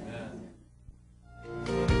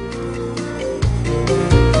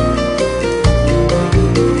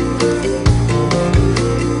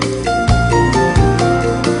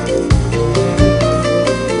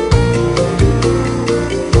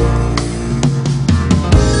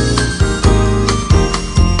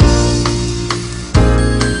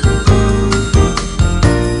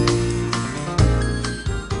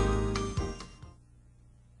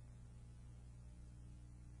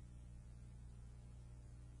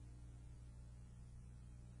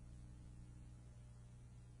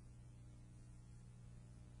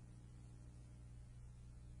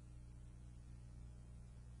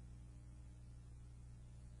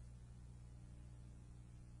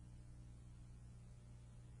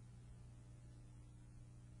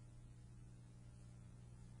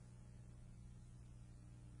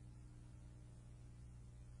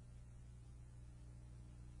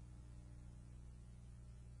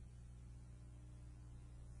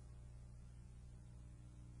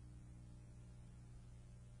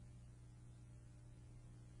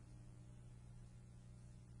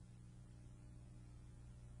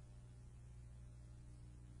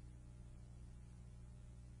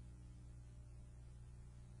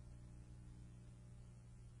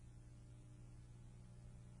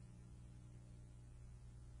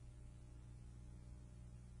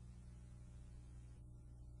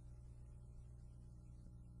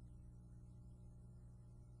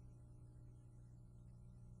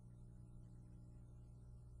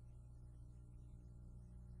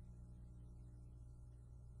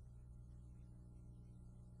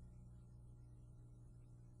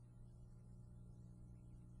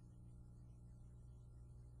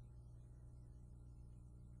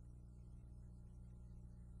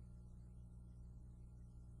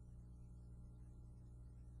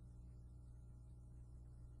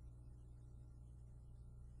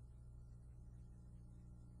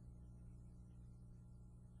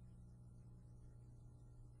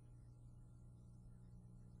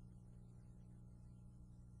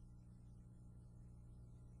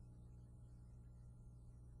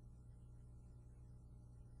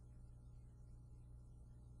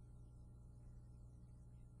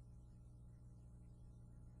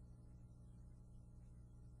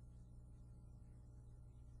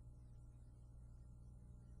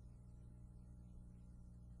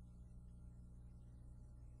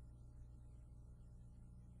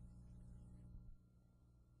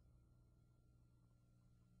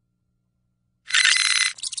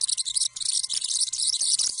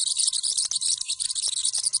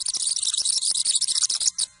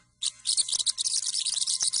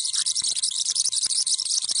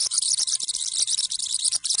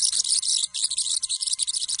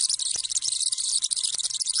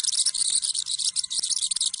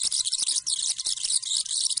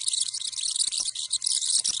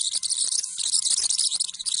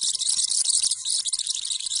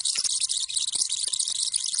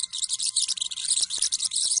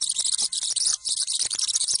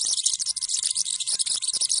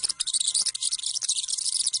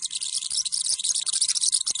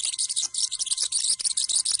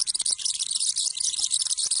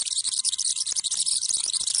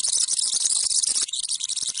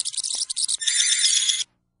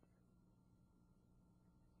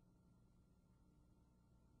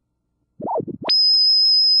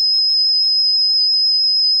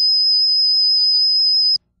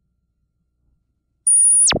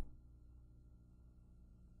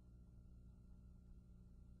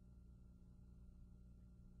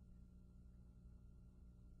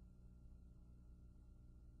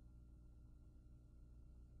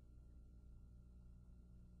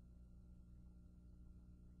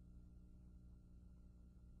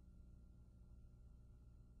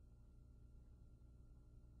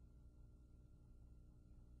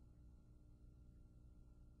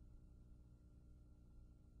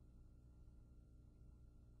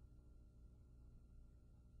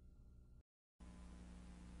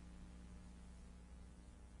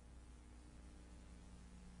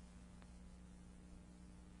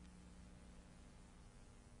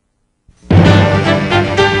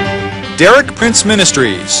 Prince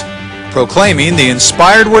Ministries, proclaiming the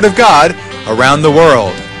inspired Word of God around the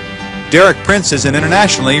world. Derek Prince is an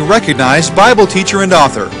internationally recognized Bible teacher and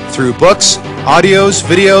author. Through books, audios,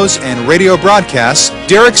 videos, and radio broadcasts,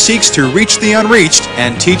 Derek seeks to reach the unreached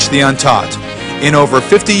and teach the untaught. In over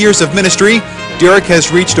 50 years of ministry, Derek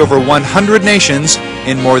has reached over 100 nations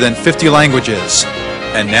in more than 50 languages.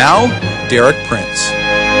 And now, Derek Prince.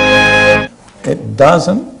 It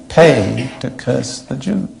doesn't pay to curse the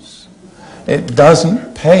Jews. It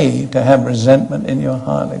doesn't pay to have resentment in your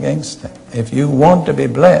heart against them. If you want to be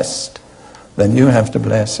blessed, then you have to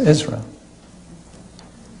bless Israel.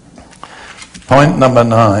 Point number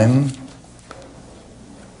 9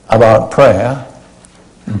 about prayer: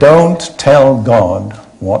 don't tell God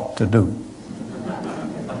what to do.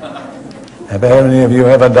 Have any of you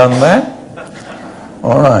ever done that?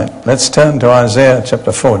 All right, let's turn to Isaiah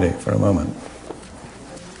chapter 40 for a moment.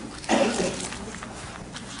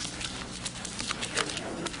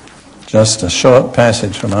 Just a short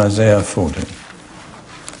passage from Isaiah 40.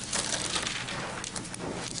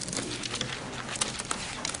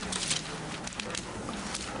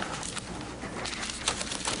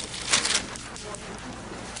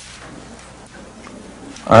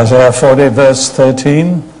 Isaiah 40 verse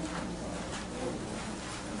 13.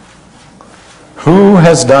 Who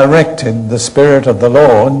has directed the Spirit of the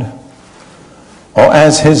Lord, or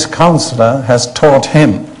as his counselor has taught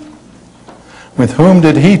him? With whom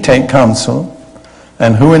did he take counsel,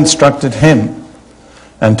 and who instructed him,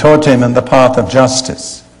 and taught him in the path of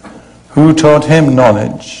justice? Who taught him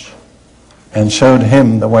knowledge, and showed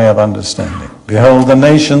him the way of understanding? Behold, the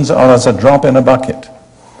nations are as a drop in a bucket,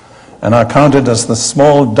 and are counted as the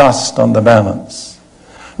small dust on the balance.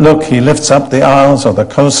 Look, he lifts up the isles or the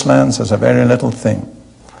coastlands as a very little thing.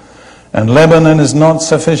 And Lebanon is not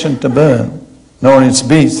sufficient to burn, nor its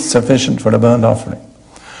beasts sufficient for a burnt offering.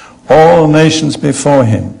 All nations before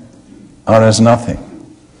him are as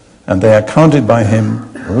nothing, and they are counted by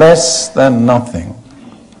him less than nothing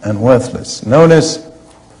and worthless. Notice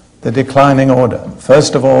the declining order.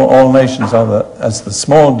 First of all nations are as the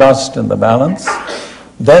small dust in the balance.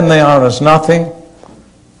 Then they are as nothing,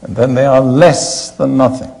 and then they are less than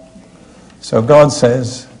nothing. So God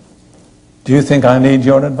says, do you think I need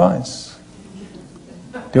your advice?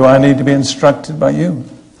 Do I need to be instructed by you?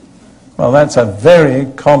 Well, that's a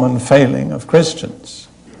very common failing of Christians.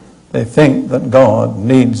 They think that God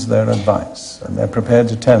needs their advice, and they're prepared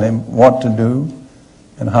to tell him what to do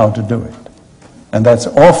and how to do it. And that's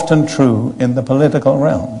often true in the political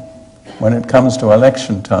realm. When it comes to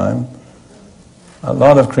election time, a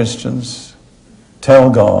lot of Christians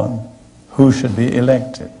tell God who should be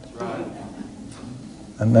elected.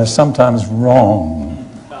 And they're sometimes wrong.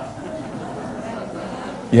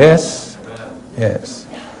 Yes? Yes.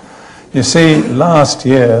 You see, last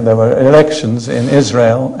year there were elections in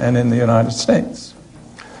Israel and in the United States.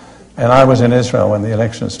 And I was in Israel when the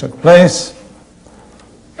elections took place.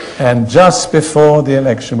 And just before the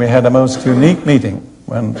election, we had a most unique meeting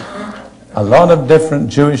when a lot of different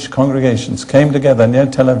Jewish congregations came together near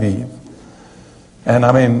Tel Aviv. And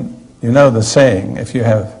I mean, you know the saying, if you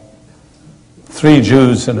have 3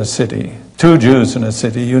 Jews in a city, 2 Jews in a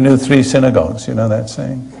city, you knew 3 synagogues. You know that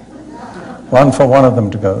saying? One for one of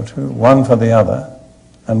them to go to, one for the other,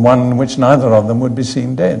 and one in which neither of them would be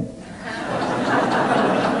seen dead.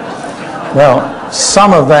 Well,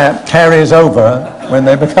 some of that carries over when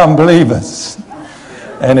they become believers.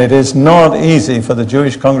 And it is not easy for the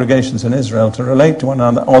Jewish congregations in Israel to relate to one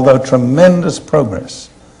another, although tremendous progress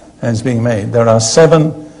has been made. There are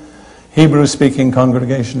 7 Hebrew-speaking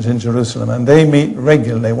congregations in Jerusalem, and they meet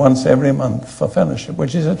regularly once every month for fellowship,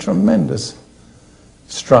 which is a tremendous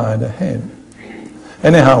stride ahead.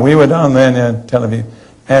 Anyhow, we were down there near Tel Aviv,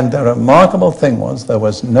 and the remarkable thing was there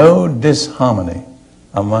was no disharmony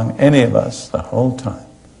among any of us the whole time.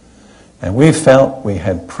 And we felt we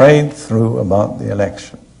had prayed through about the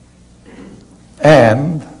election.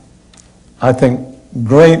 And I think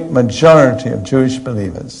great majority of Jewish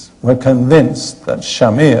believers were convinced that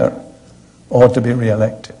Shamir ought to be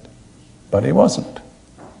re-elected. But he wasn't.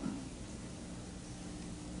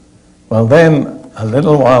 Well then, a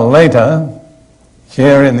little while later,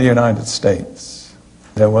 here in the United States,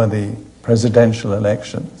 there were the presidential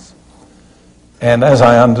elections. And as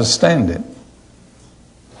I understand it,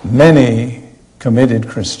 many committed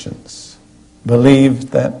Christians believed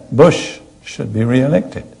that Bush should be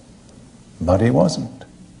re-elected, but he wasn't.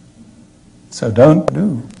 So don't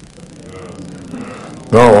do.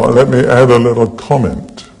 Now, let me add a little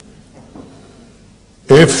comment.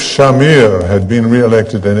 If Shamir had been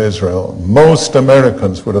re-elected in Israel, most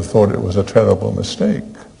Americans would have thought it was a terrible mistake.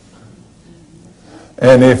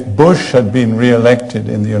 And if Bush had been re-elected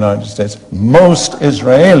in the United States, most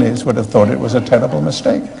Israelis would have thought it was a terrible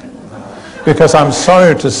mistake. Because I'm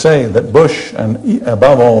sorry to say that Bush and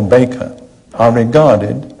above all Baker are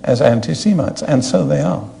regarded as anti-Semites, and so they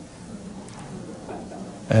are.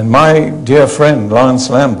 And my dear friend Lawrence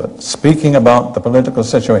Lambert, speaking about the political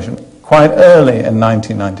situation quite early in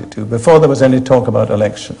 1992, before there was any talk about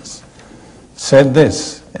elections, said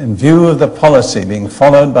this, in view of the policy being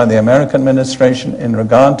followed by the American administration in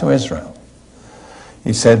regard to Israel.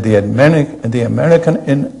 He said the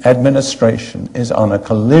American administration is on a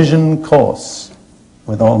collision course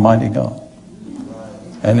with Almighty God.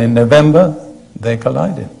 And in November, they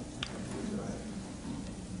collided.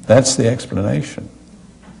 That's the explanation.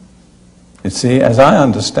 You see, as I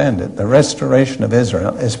understand it, the restoration of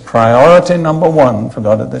Israel is priority number one for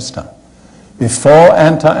God at this time. Before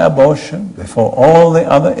anti-abortion, before all the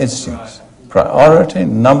other issues, priority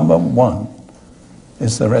number one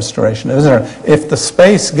is the restoration of Israel. If the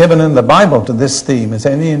space given in the Bible to this theme is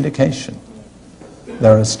any indication,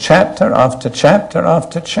 there is chapter after chapter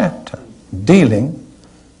after chapter dealing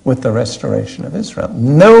with the restoration of Israel.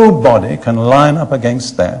 Nobody can line up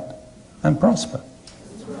against that and prosper.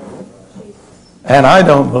 And I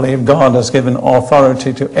don't believe God has given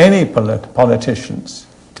authority to any politicians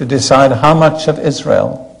to decide how much of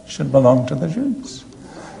Israel should belong to the Jews.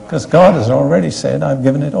 Because God has already said, I've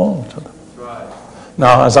given it all to them.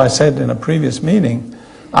 Now, as I said in a previous meeting,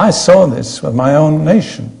 I saw this with my own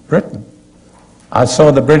nation, Britain. I saw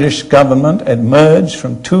the British government emerge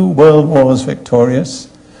from 2 world wars victorious,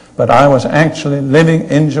 but I was actually living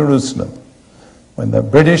in Jerusalem when the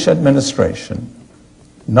British administration,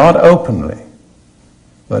 not openly,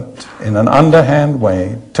 but in an underhand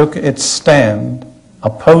way, took its stand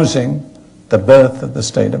opposing the birth of the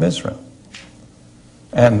State of Israel.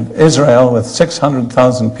 And Israel, with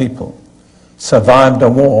 600,000 people, survived a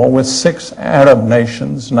war with 6 Arab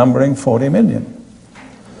nations numbering 40 million.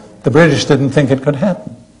 The British didn't think it could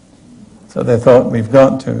happen. So they thought, we've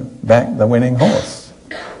got to back the winning horse.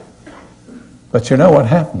 But you know what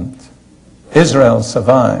happened? Israel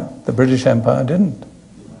survived. The British Empire didn't.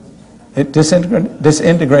 It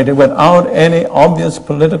disintegrated without any obvious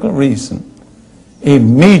political reason.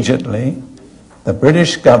 Immediately, the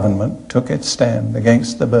British government took its stand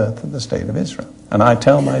against the birth of the State of Israel. And I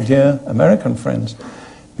tell my dear American friends,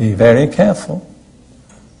 be very careful.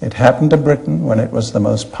 It happened to Britain when it was the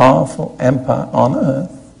most powerful empire on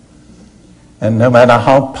earth. And no matter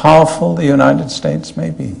how powerful the United States may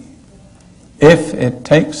be, if it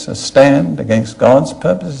takes a stand against God's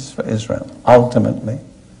purposes for Israel, ultimately,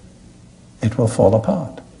 it will fall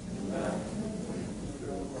apart.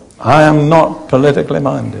 I am not politically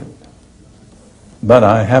minded, but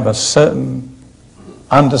I have a certain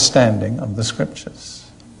understanding of the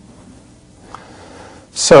Scriptures.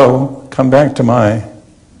 So, come back to my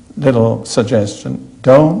little suggestion.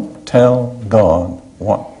 Don't tell God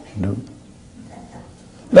what to do.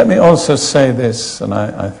 Let me also say this, and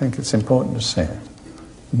I think it's important to say it.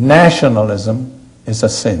 Nationalism is a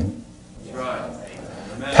sin.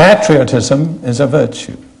 Patriotism is a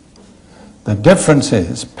virtue. The difference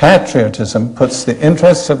is, patriotism puts the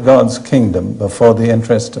interests of God's kingdom before the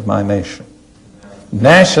interest of my nation.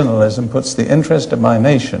 Nationalism puts the interest of my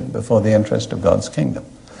nation before the interest of God's kingdom.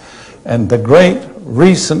 And the great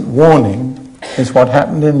recent warning is what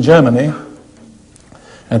happened in Germany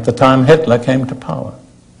at the time Hitler came to power.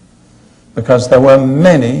 Because there were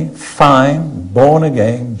many fine,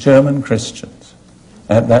 born-again German Christians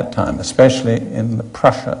at that time, especially in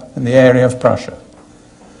Prussia, in the area of Prussia.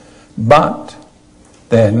 But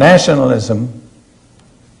their nationalism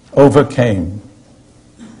overcame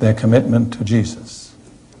their commitment to Jesus.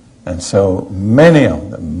 And so many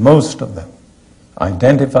of them, most of them,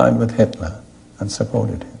 identified with Hitler and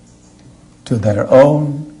supported him to their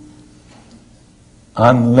own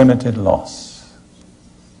unlimited loss.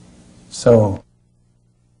 So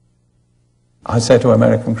I say to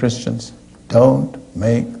American Christians, don't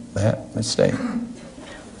make that mistake.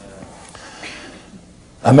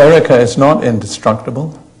 America is not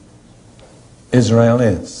indestructible. Israel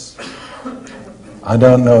is. I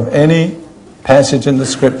don't know of any passage in the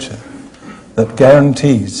Scripture that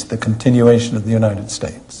guarantees the continuation of the United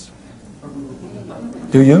States.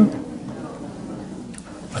 Do you?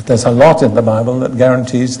 But there's a lot in the Bible that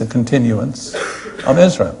guarantees the continuance of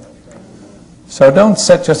Israel. So don't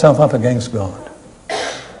set yourself up against God.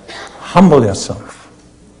 Humble yourself.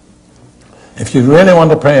 If you really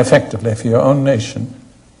want to pray effectively for your own nation,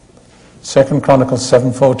 2 Chronicles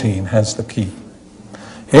 7:14 has the key.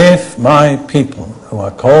 If my people who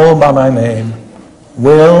are called by my name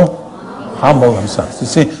will humble themselves. You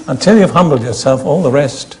see, until you've humbled yourself, all the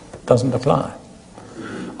rest doesn't apply.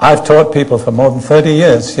 I've taught people for more than 30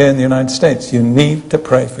 years here in the United States, you need to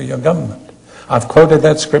pray for your government. I've quoted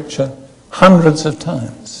that scripture hundreds of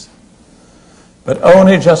times. But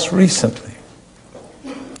only just recently,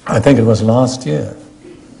 I think it was last year,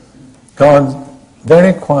 God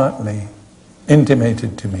very quietly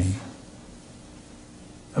intimated to me,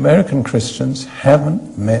 American Christians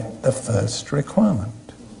haven't met the first requirement.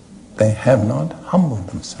 They have not humbled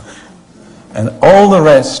themselves. And all the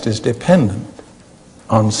rest is dependent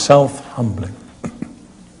on self-humbling.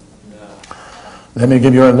 Let me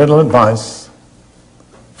give you a little advice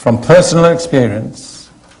from personal experience,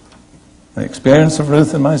 the experience of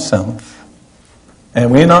Ruth and myself.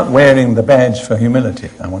 And we're not wearing the badge for humility.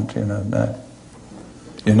 I want you to know that.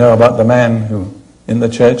 You know about the man who, in the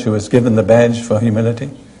church, who was given the badge for humility,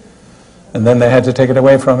 and then they had to take it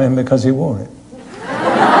away from him because he wore it.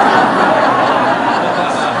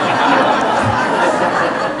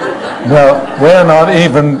 Well, we're not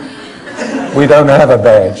even, we don't have a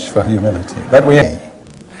badge for humility, but we have.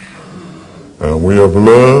 And we have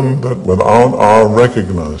learned that without our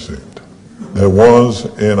recognizing it, there was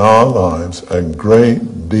in our lives a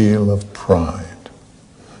great deal of pride.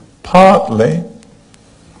 Partly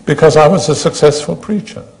because I was a successful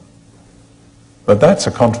preacher. But that's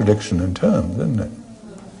a contradiction in terms, isn't it?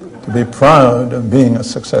 To be proud of being a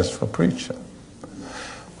successful preacher.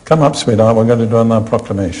 Come up, sweetheart, we're going to do another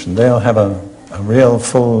proclamation. They'll have a real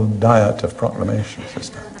full diet of proclamations this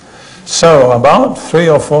time. So, about 3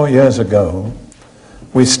 or 4 years ago,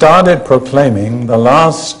 we started proclaiming the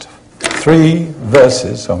last 3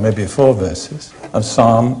 verses, or maybe 4 verses, of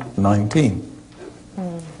Psalm 19.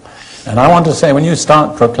 And I want to say, when you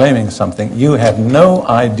start proclaiming something, you have no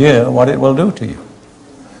idea what it will do to you.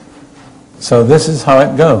 So this is how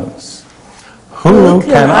it goes. Who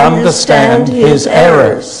can understand his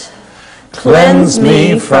errors? Cleanse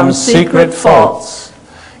me from secret faults.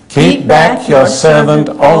 Keep back your servant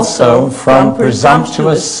also from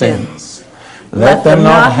presumptuous sins. Let them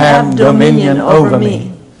not have dominion over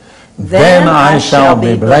me. Then I shall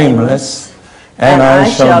be blameless, and I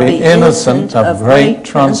shall be innocent of great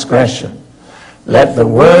transgression. Let the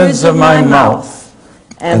words of my mouth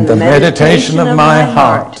and the meditation of my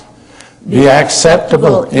heart be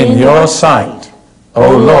acceptable in your sight,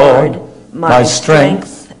 O Lord, my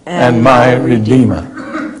strength and my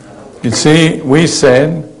Redeemer. You see, we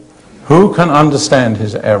said, who can understand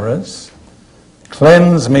his errors?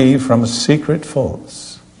 Cleanse me from secret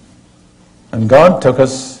faults. And God took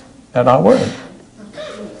us at our word.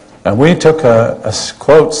 And we took a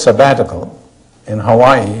quote, sabbatical in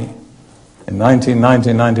Hawaii in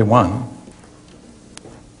 1990-91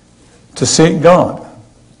 to seek God.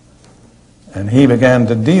 And he began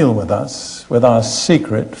to deal with us with our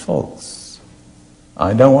secret faults.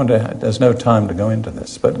 I don't want to, there's no time to go into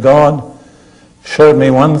this, but God showed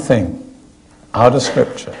me one thing out of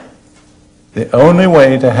Scripture. The only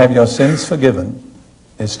way to have your sins forgiven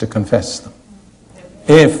is to confess them.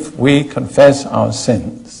 If we confess our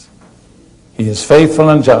sins, he is faithful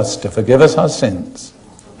and just to forgive us our sins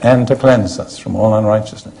and to cleanse us from all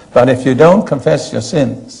unrighteousness. But if you don't confess your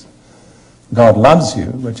sins, God loves you,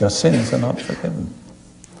 but your sins are not forgiven.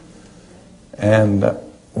 And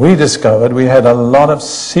we discovered we had a lot of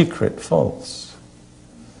secret faults.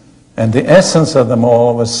 And the essence of them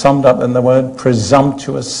all was summed up in the word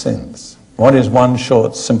presumptuous sins. What is one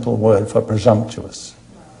short, simple word for presumptuous?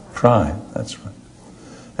 Pride, that's right.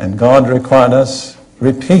 And God required us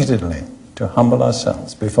repeatedly to humble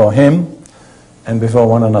ourselves before him and before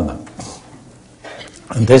one another.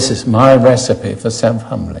 And this is my recipe for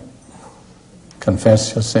self-humbling.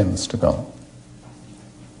 Confess your sins to God.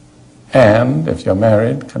 And if you're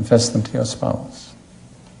married, confess them to your spouse.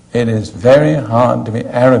 It is very hard to be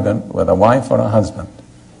arrogant with a wife or a husband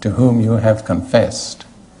to whom you have confessed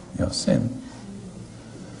your sin.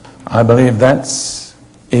 I believe that's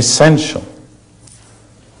essential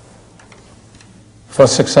for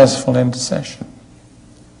successful intercession.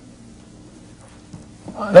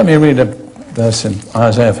 Let me read a verse in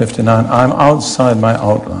Isaiah 59. I'm outside my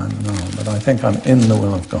outline now, but I think I'm in the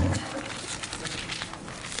will of God.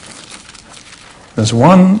 There's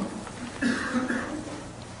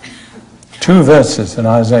 2 verses in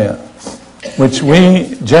Isaiah which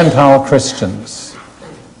we Gentile Christians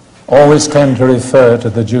always tend to refer to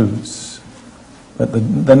the Jews, but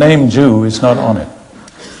the name Jew is not on it.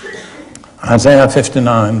 Isaiah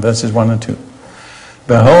 59 verses 1 and 2.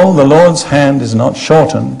 Behold, the Lord's hand is not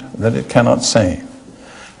shortened that it cannot save,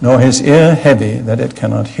 nor his ear heavy that it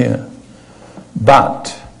cannot hear.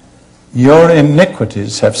 But your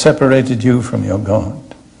iniquities have separated you from your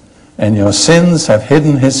God, and your sins have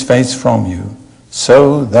hidden his face from you,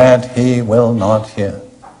 so that he will not hear.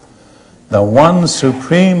 The one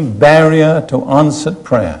supreme barrier to answered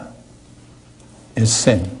prayer is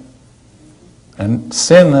sin. And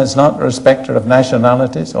sin is not a respecter of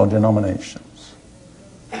nationalities or denominations.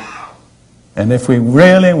 And if we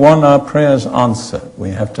really want our prayers answered, we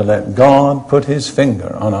have to let God put his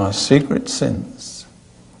finger on our secret sins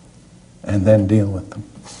and then deal with them.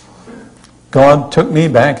 God took me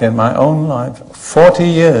back in my own life 40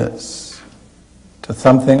 years to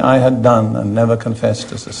something I had done and never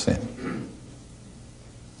confessed as a sin.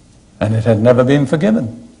 And it had never been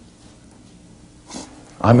forgiven.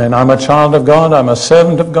 I mean, I'm a child of God, I'm a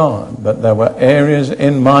servant of God, but there were areas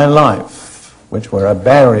in my life which were a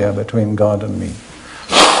barrier between God and me.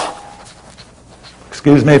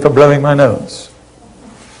 Excuse me for blowing my nose.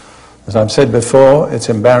 As I've said before, it's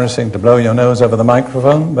embarrassing to blow your nose over the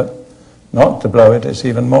microphone, but not to blow it is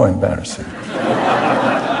even more embarrassing.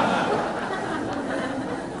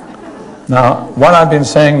 Now, what I've been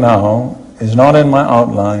saying now is not in my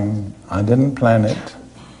outline. I didn't plan it.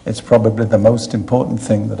 It's probably the most important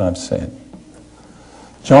thing that I've said.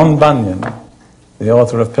 John Bunyan, the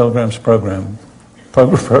author of Pilgrim's Progress,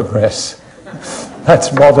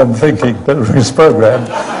 that's modern thinking, Pilgrim's Program.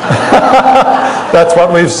 That's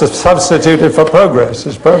what we've substituted for progress,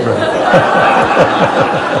 is program.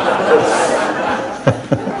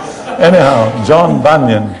 Anyhow, John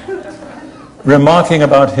Bunyan, remarking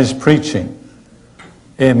about his preaching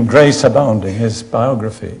in Grace Abounding, his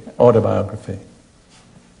biography, autobiography,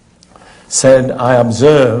 said, I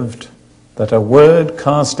observed that a word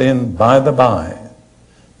cast in by the by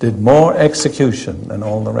did more execution than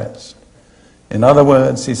all the rest. In other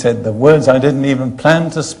words, he said, the words I didn't even plan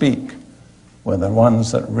to speak were the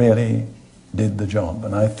ones that really did the job.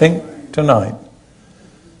 And I think tonight,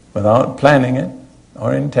 without planning it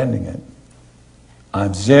or intending it,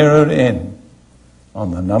 I've zeroed in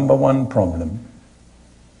on the number one problem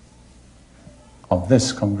of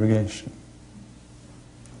this congregation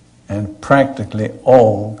and practically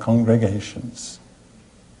all congregations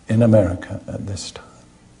in America at this time.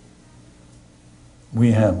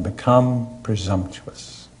 We have become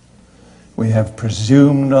presumptuous. We have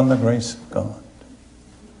presumed on the grace of God.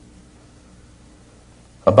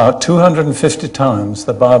 About 250 times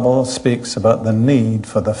the Bible speaks about the need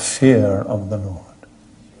for the fear of the Lord.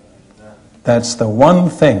 That's the one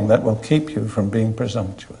thing that will keep you from being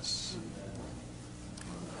presumptuous.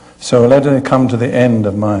 So let me come to the end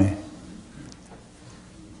of my...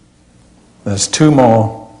 There's two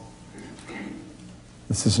more.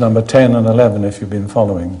 This is number 10 and 11 if you've been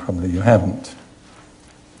following. Probably you haven't.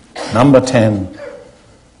 Number 10,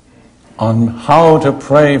 on how to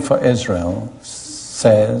pray for Israel,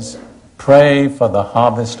 says, pray for the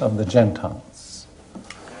harvest of the Gentiles.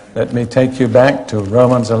 Let me take you back to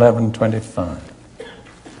Romans 11:25,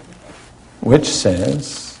 which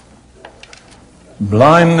says,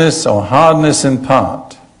 blindness or hardness in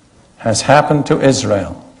part has happened to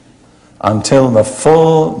Israel until the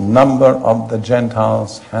full number of the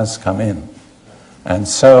Gentiles has come in. And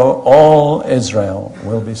so all Israel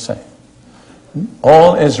will be saved.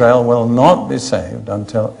 All Israel will not be saved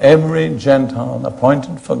until every Gentile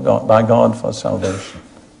appointed by God for salvation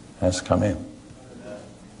has come in.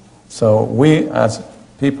 So we, as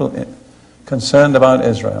people concerned about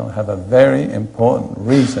Israel, have a very important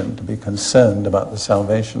reason to be concerned about the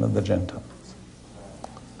salvation of the Gentiles.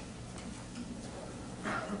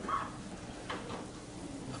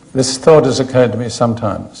 This thought has occurred to me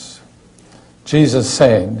sometimes. Jesus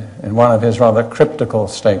said in one of his rather cryptical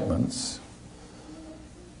statements,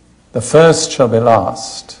 the first shall be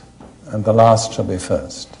last, and the last shall be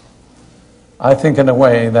first. I think in a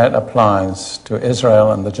way that applies to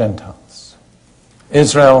Israel and the Gentiles.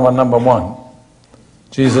 Israel were number one.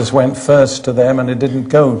 Jesus went first to them and he didn't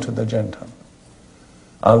go to the Gentiles.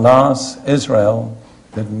 Alas, Israel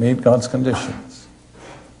didn't meet God's conditions.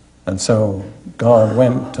 And so God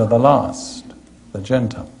went to the last, the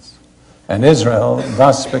Gentiles. And Israel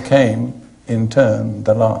thus became, in turn,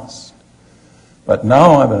 the last. But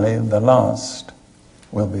now I believe the last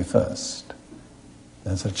will be first.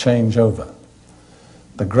 There's a changeover.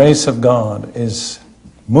 The grace of God is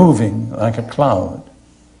moving like a cloud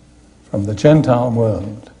from the Gentile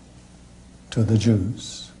world to the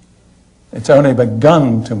Jews. It's only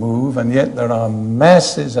begun to move, and yet there are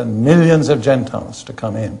masses and millions of Gentiles to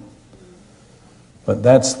come in. But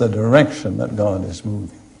that's the direction that God is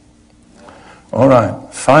moving. All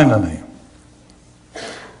right, finally,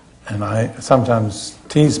 and I sometimes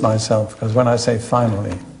tease myself because when I say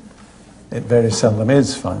finally, it very seldom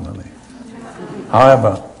is finally.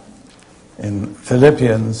 However, In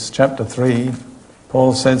Philippians chapter 3,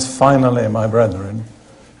 Paul says, "Finally, my brethren,"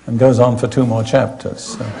 and goes on for 2 more chapters.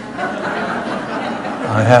 So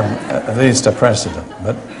I have at least a precedent.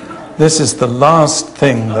 But this is the last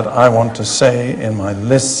thing that I want to say in my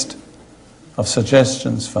list of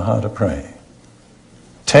suggestions for how to pray.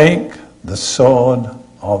 Take the sword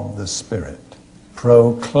of the Spirit.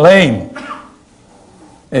 Proclaim.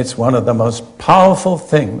 It's one of the most powerful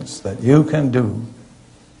things that you can do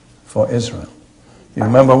for Israel. You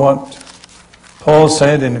remember what Paul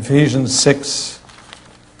said in Ephesians 6,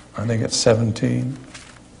 I think it's 17.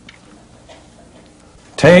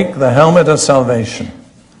 Take the helmet of salvation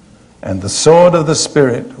and the sword of the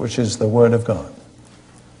Spirit, which is the Word of God.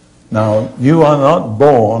 Now, you are not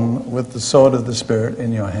born with the sword of the Spirit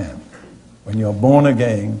in your hand. When you're born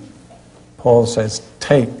again, Paul says,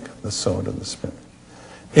 take the sword of the Spirit.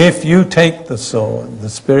 If you take the sword, the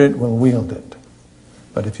Spirit will wield it.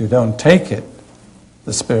 But if you don't take it,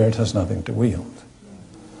 the Spirit has nothing to wield.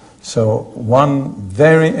 So one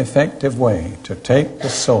very effective way to take the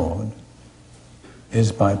sword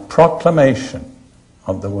is by proclamation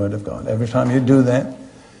of the Word of God. Every time you do that,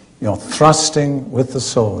 you're thrusting with the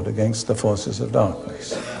sword against the forces of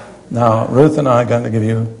darkness. Now, Ruth and I are going to give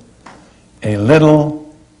you a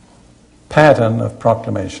little pattern of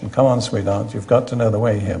proclamation. Come on, sweetheart, you've got to know the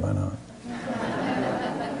way here by now.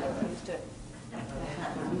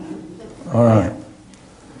 All right.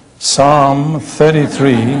 Psalm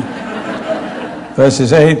 33,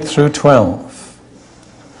 verses 8 through 12.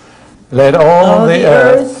 Let all the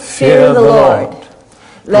earth fear the Lord.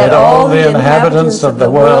 Let all the inhabitants of the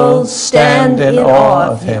world stand in awe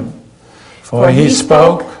of him. For he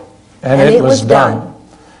spoke, and it was done.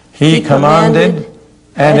 He commanded,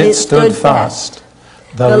 and it stood fast.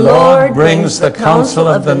 The Lord brings the counsel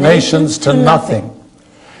of the nations to nothing.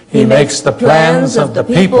 He makes the plans of the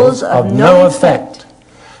peoples of no effect.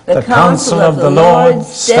 The counsel of the Lord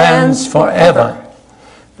stands forever.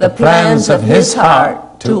 The plans of his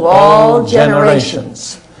heart to all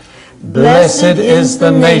generations. Blessed is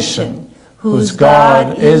the nation whose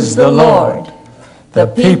God is the Lord, the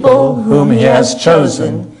people whom he has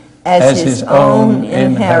chosen as his own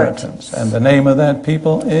inheritance. And the name of that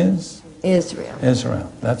people is? Israel.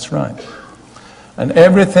 Israel, that's right. And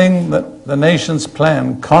everything that the nations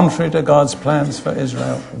plan, contrary to God's plans for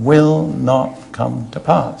Israel, will not come to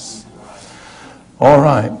pass. All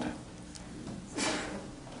right.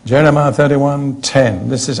 Jeremiah 31:10.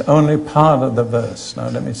 This is only part of the verse. Now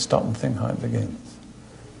let me stop and think how it begins.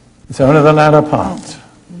 It's only the latter part.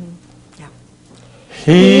 Yeah.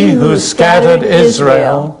 He who scattered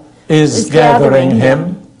Israel is gathering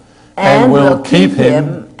him and will keep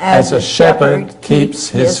him as a shepherd keeps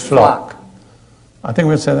his flock. I think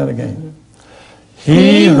we'll say that again.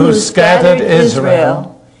 He who scattered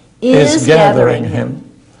Israel is gathering him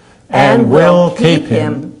and will keep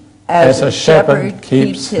him as a shepherd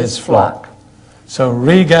keeps his flock. So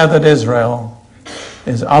regathered Israel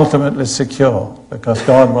is ultimately secure because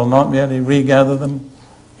God will not merely regather them,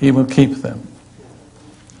 he will keep them.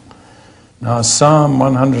 Now Psalm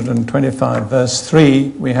 125 verse 3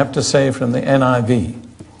 we have to say from the NIV,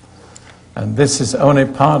 and this is only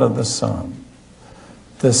part of the psalm.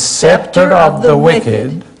 The scepter of the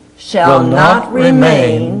wicked shall not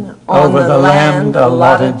remain over the land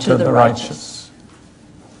allotted to the righteous.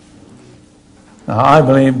 Now, I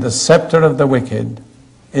believe the scepter of the wicked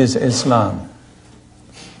is Islam.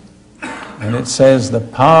 And it says the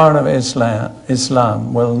power of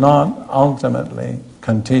Islam will not ultimately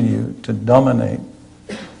continue to dominate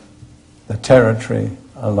the territory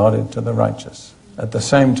allotted to the righteous. At the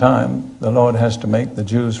same time, the Lord has to make the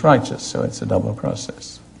Jews righteous, so it's a double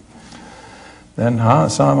process. Then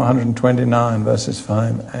Psalm 129, verses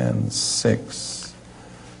 5 and 6.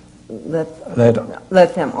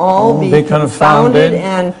 Let them all be confounded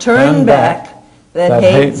and turn back that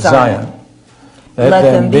hate Zion. Let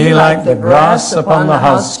them be like the grass upon the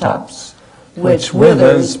housetops, which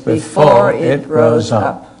withers before it grows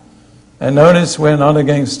up. And notice we're not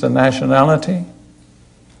against a nationality.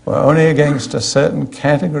 We're only against a certain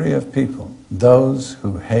category of people, those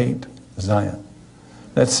who hate Zion.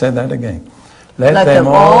 Let's say that again. Let them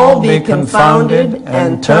all be confounded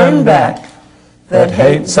and turn back that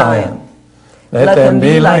hate Zion. Let them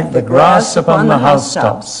be like the grass upon the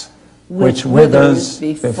housetops, which withers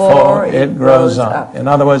before it grows up. In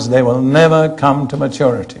other words, they will never come to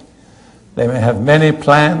maturity. They may have many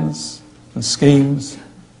plans and schemes,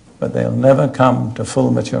 but they'll never come to full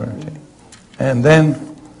maturity. And then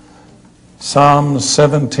Psalm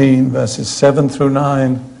 17, verses 7 through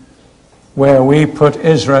 9, where we put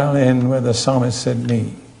Israel in, where the psalmist said,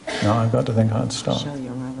 me. Now I've got to think how to start.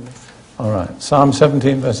 All right, Psalm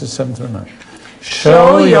 17, verses 7 through 9.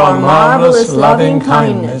 Show your marvelous loving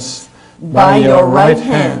kindness by your right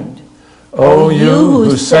hand, O you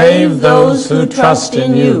who save those who trust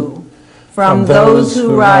in you from those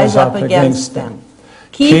who rise up against them.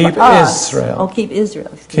 Keep Israel. Keep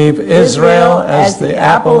Israel. Keep Israel as the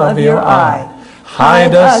apple of your eye.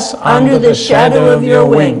 Hide us under the shadow of your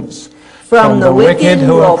wings from the wicked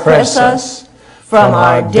who oppress us, from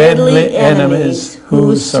our deadly enemies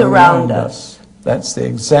who surround us. That's the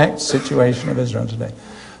exact situation of Israel today.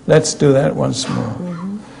 Let's do that once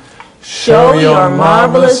more. Show your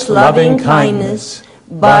marvelous loving kindness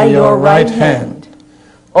by your right hand,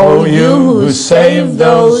 O you who save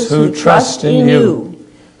those who trust in you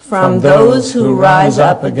from those who rise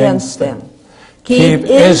up against them. Keep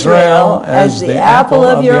Israel as the apple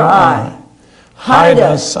of your eye. Hide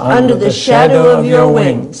us under the shadow of your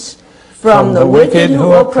wings from the wicked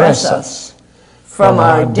who oppress us, from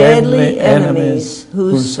our deadly enemies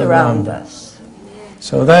who surround us.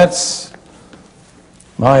 So that's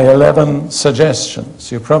my 11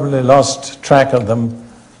 suggestions. You probably lost track of them.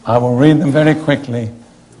 I will read them very quickly,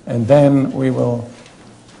 and then we will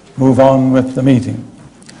move on with the meeting.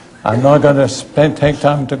 I'm not going to take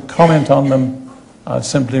time to comment on them. I'll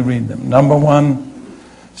simply read them. Number 1,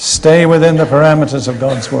 stay within the parameters of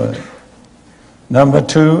God's Word. Number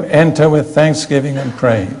 2, enter with thanksgiving and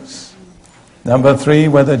praise. Number 3,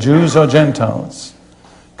 whether Jews or Gentiles,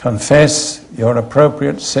 confess your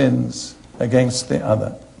appropriate sins against the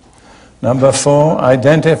other. Number 4,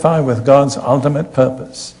 identify with God's ultimate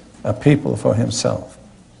purpose, a people for himself.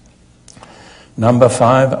 Number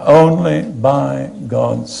 5, only by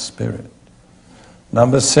God's Spirit.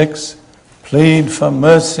 Number 6, plead for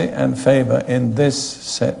mercy and favor in this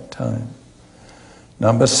set time.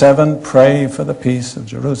 Number 7, pray for the peace of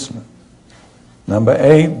Jerusalem. Number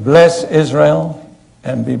 8, bless Israel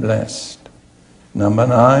and be blessed. Number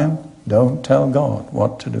 9, don't tell God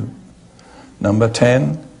what to do. Number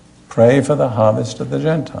 10, pray for the harvest of the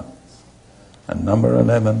Gentiles. And number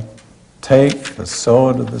 11, take the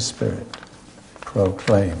sword of the Spirit,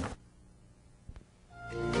 proclaim.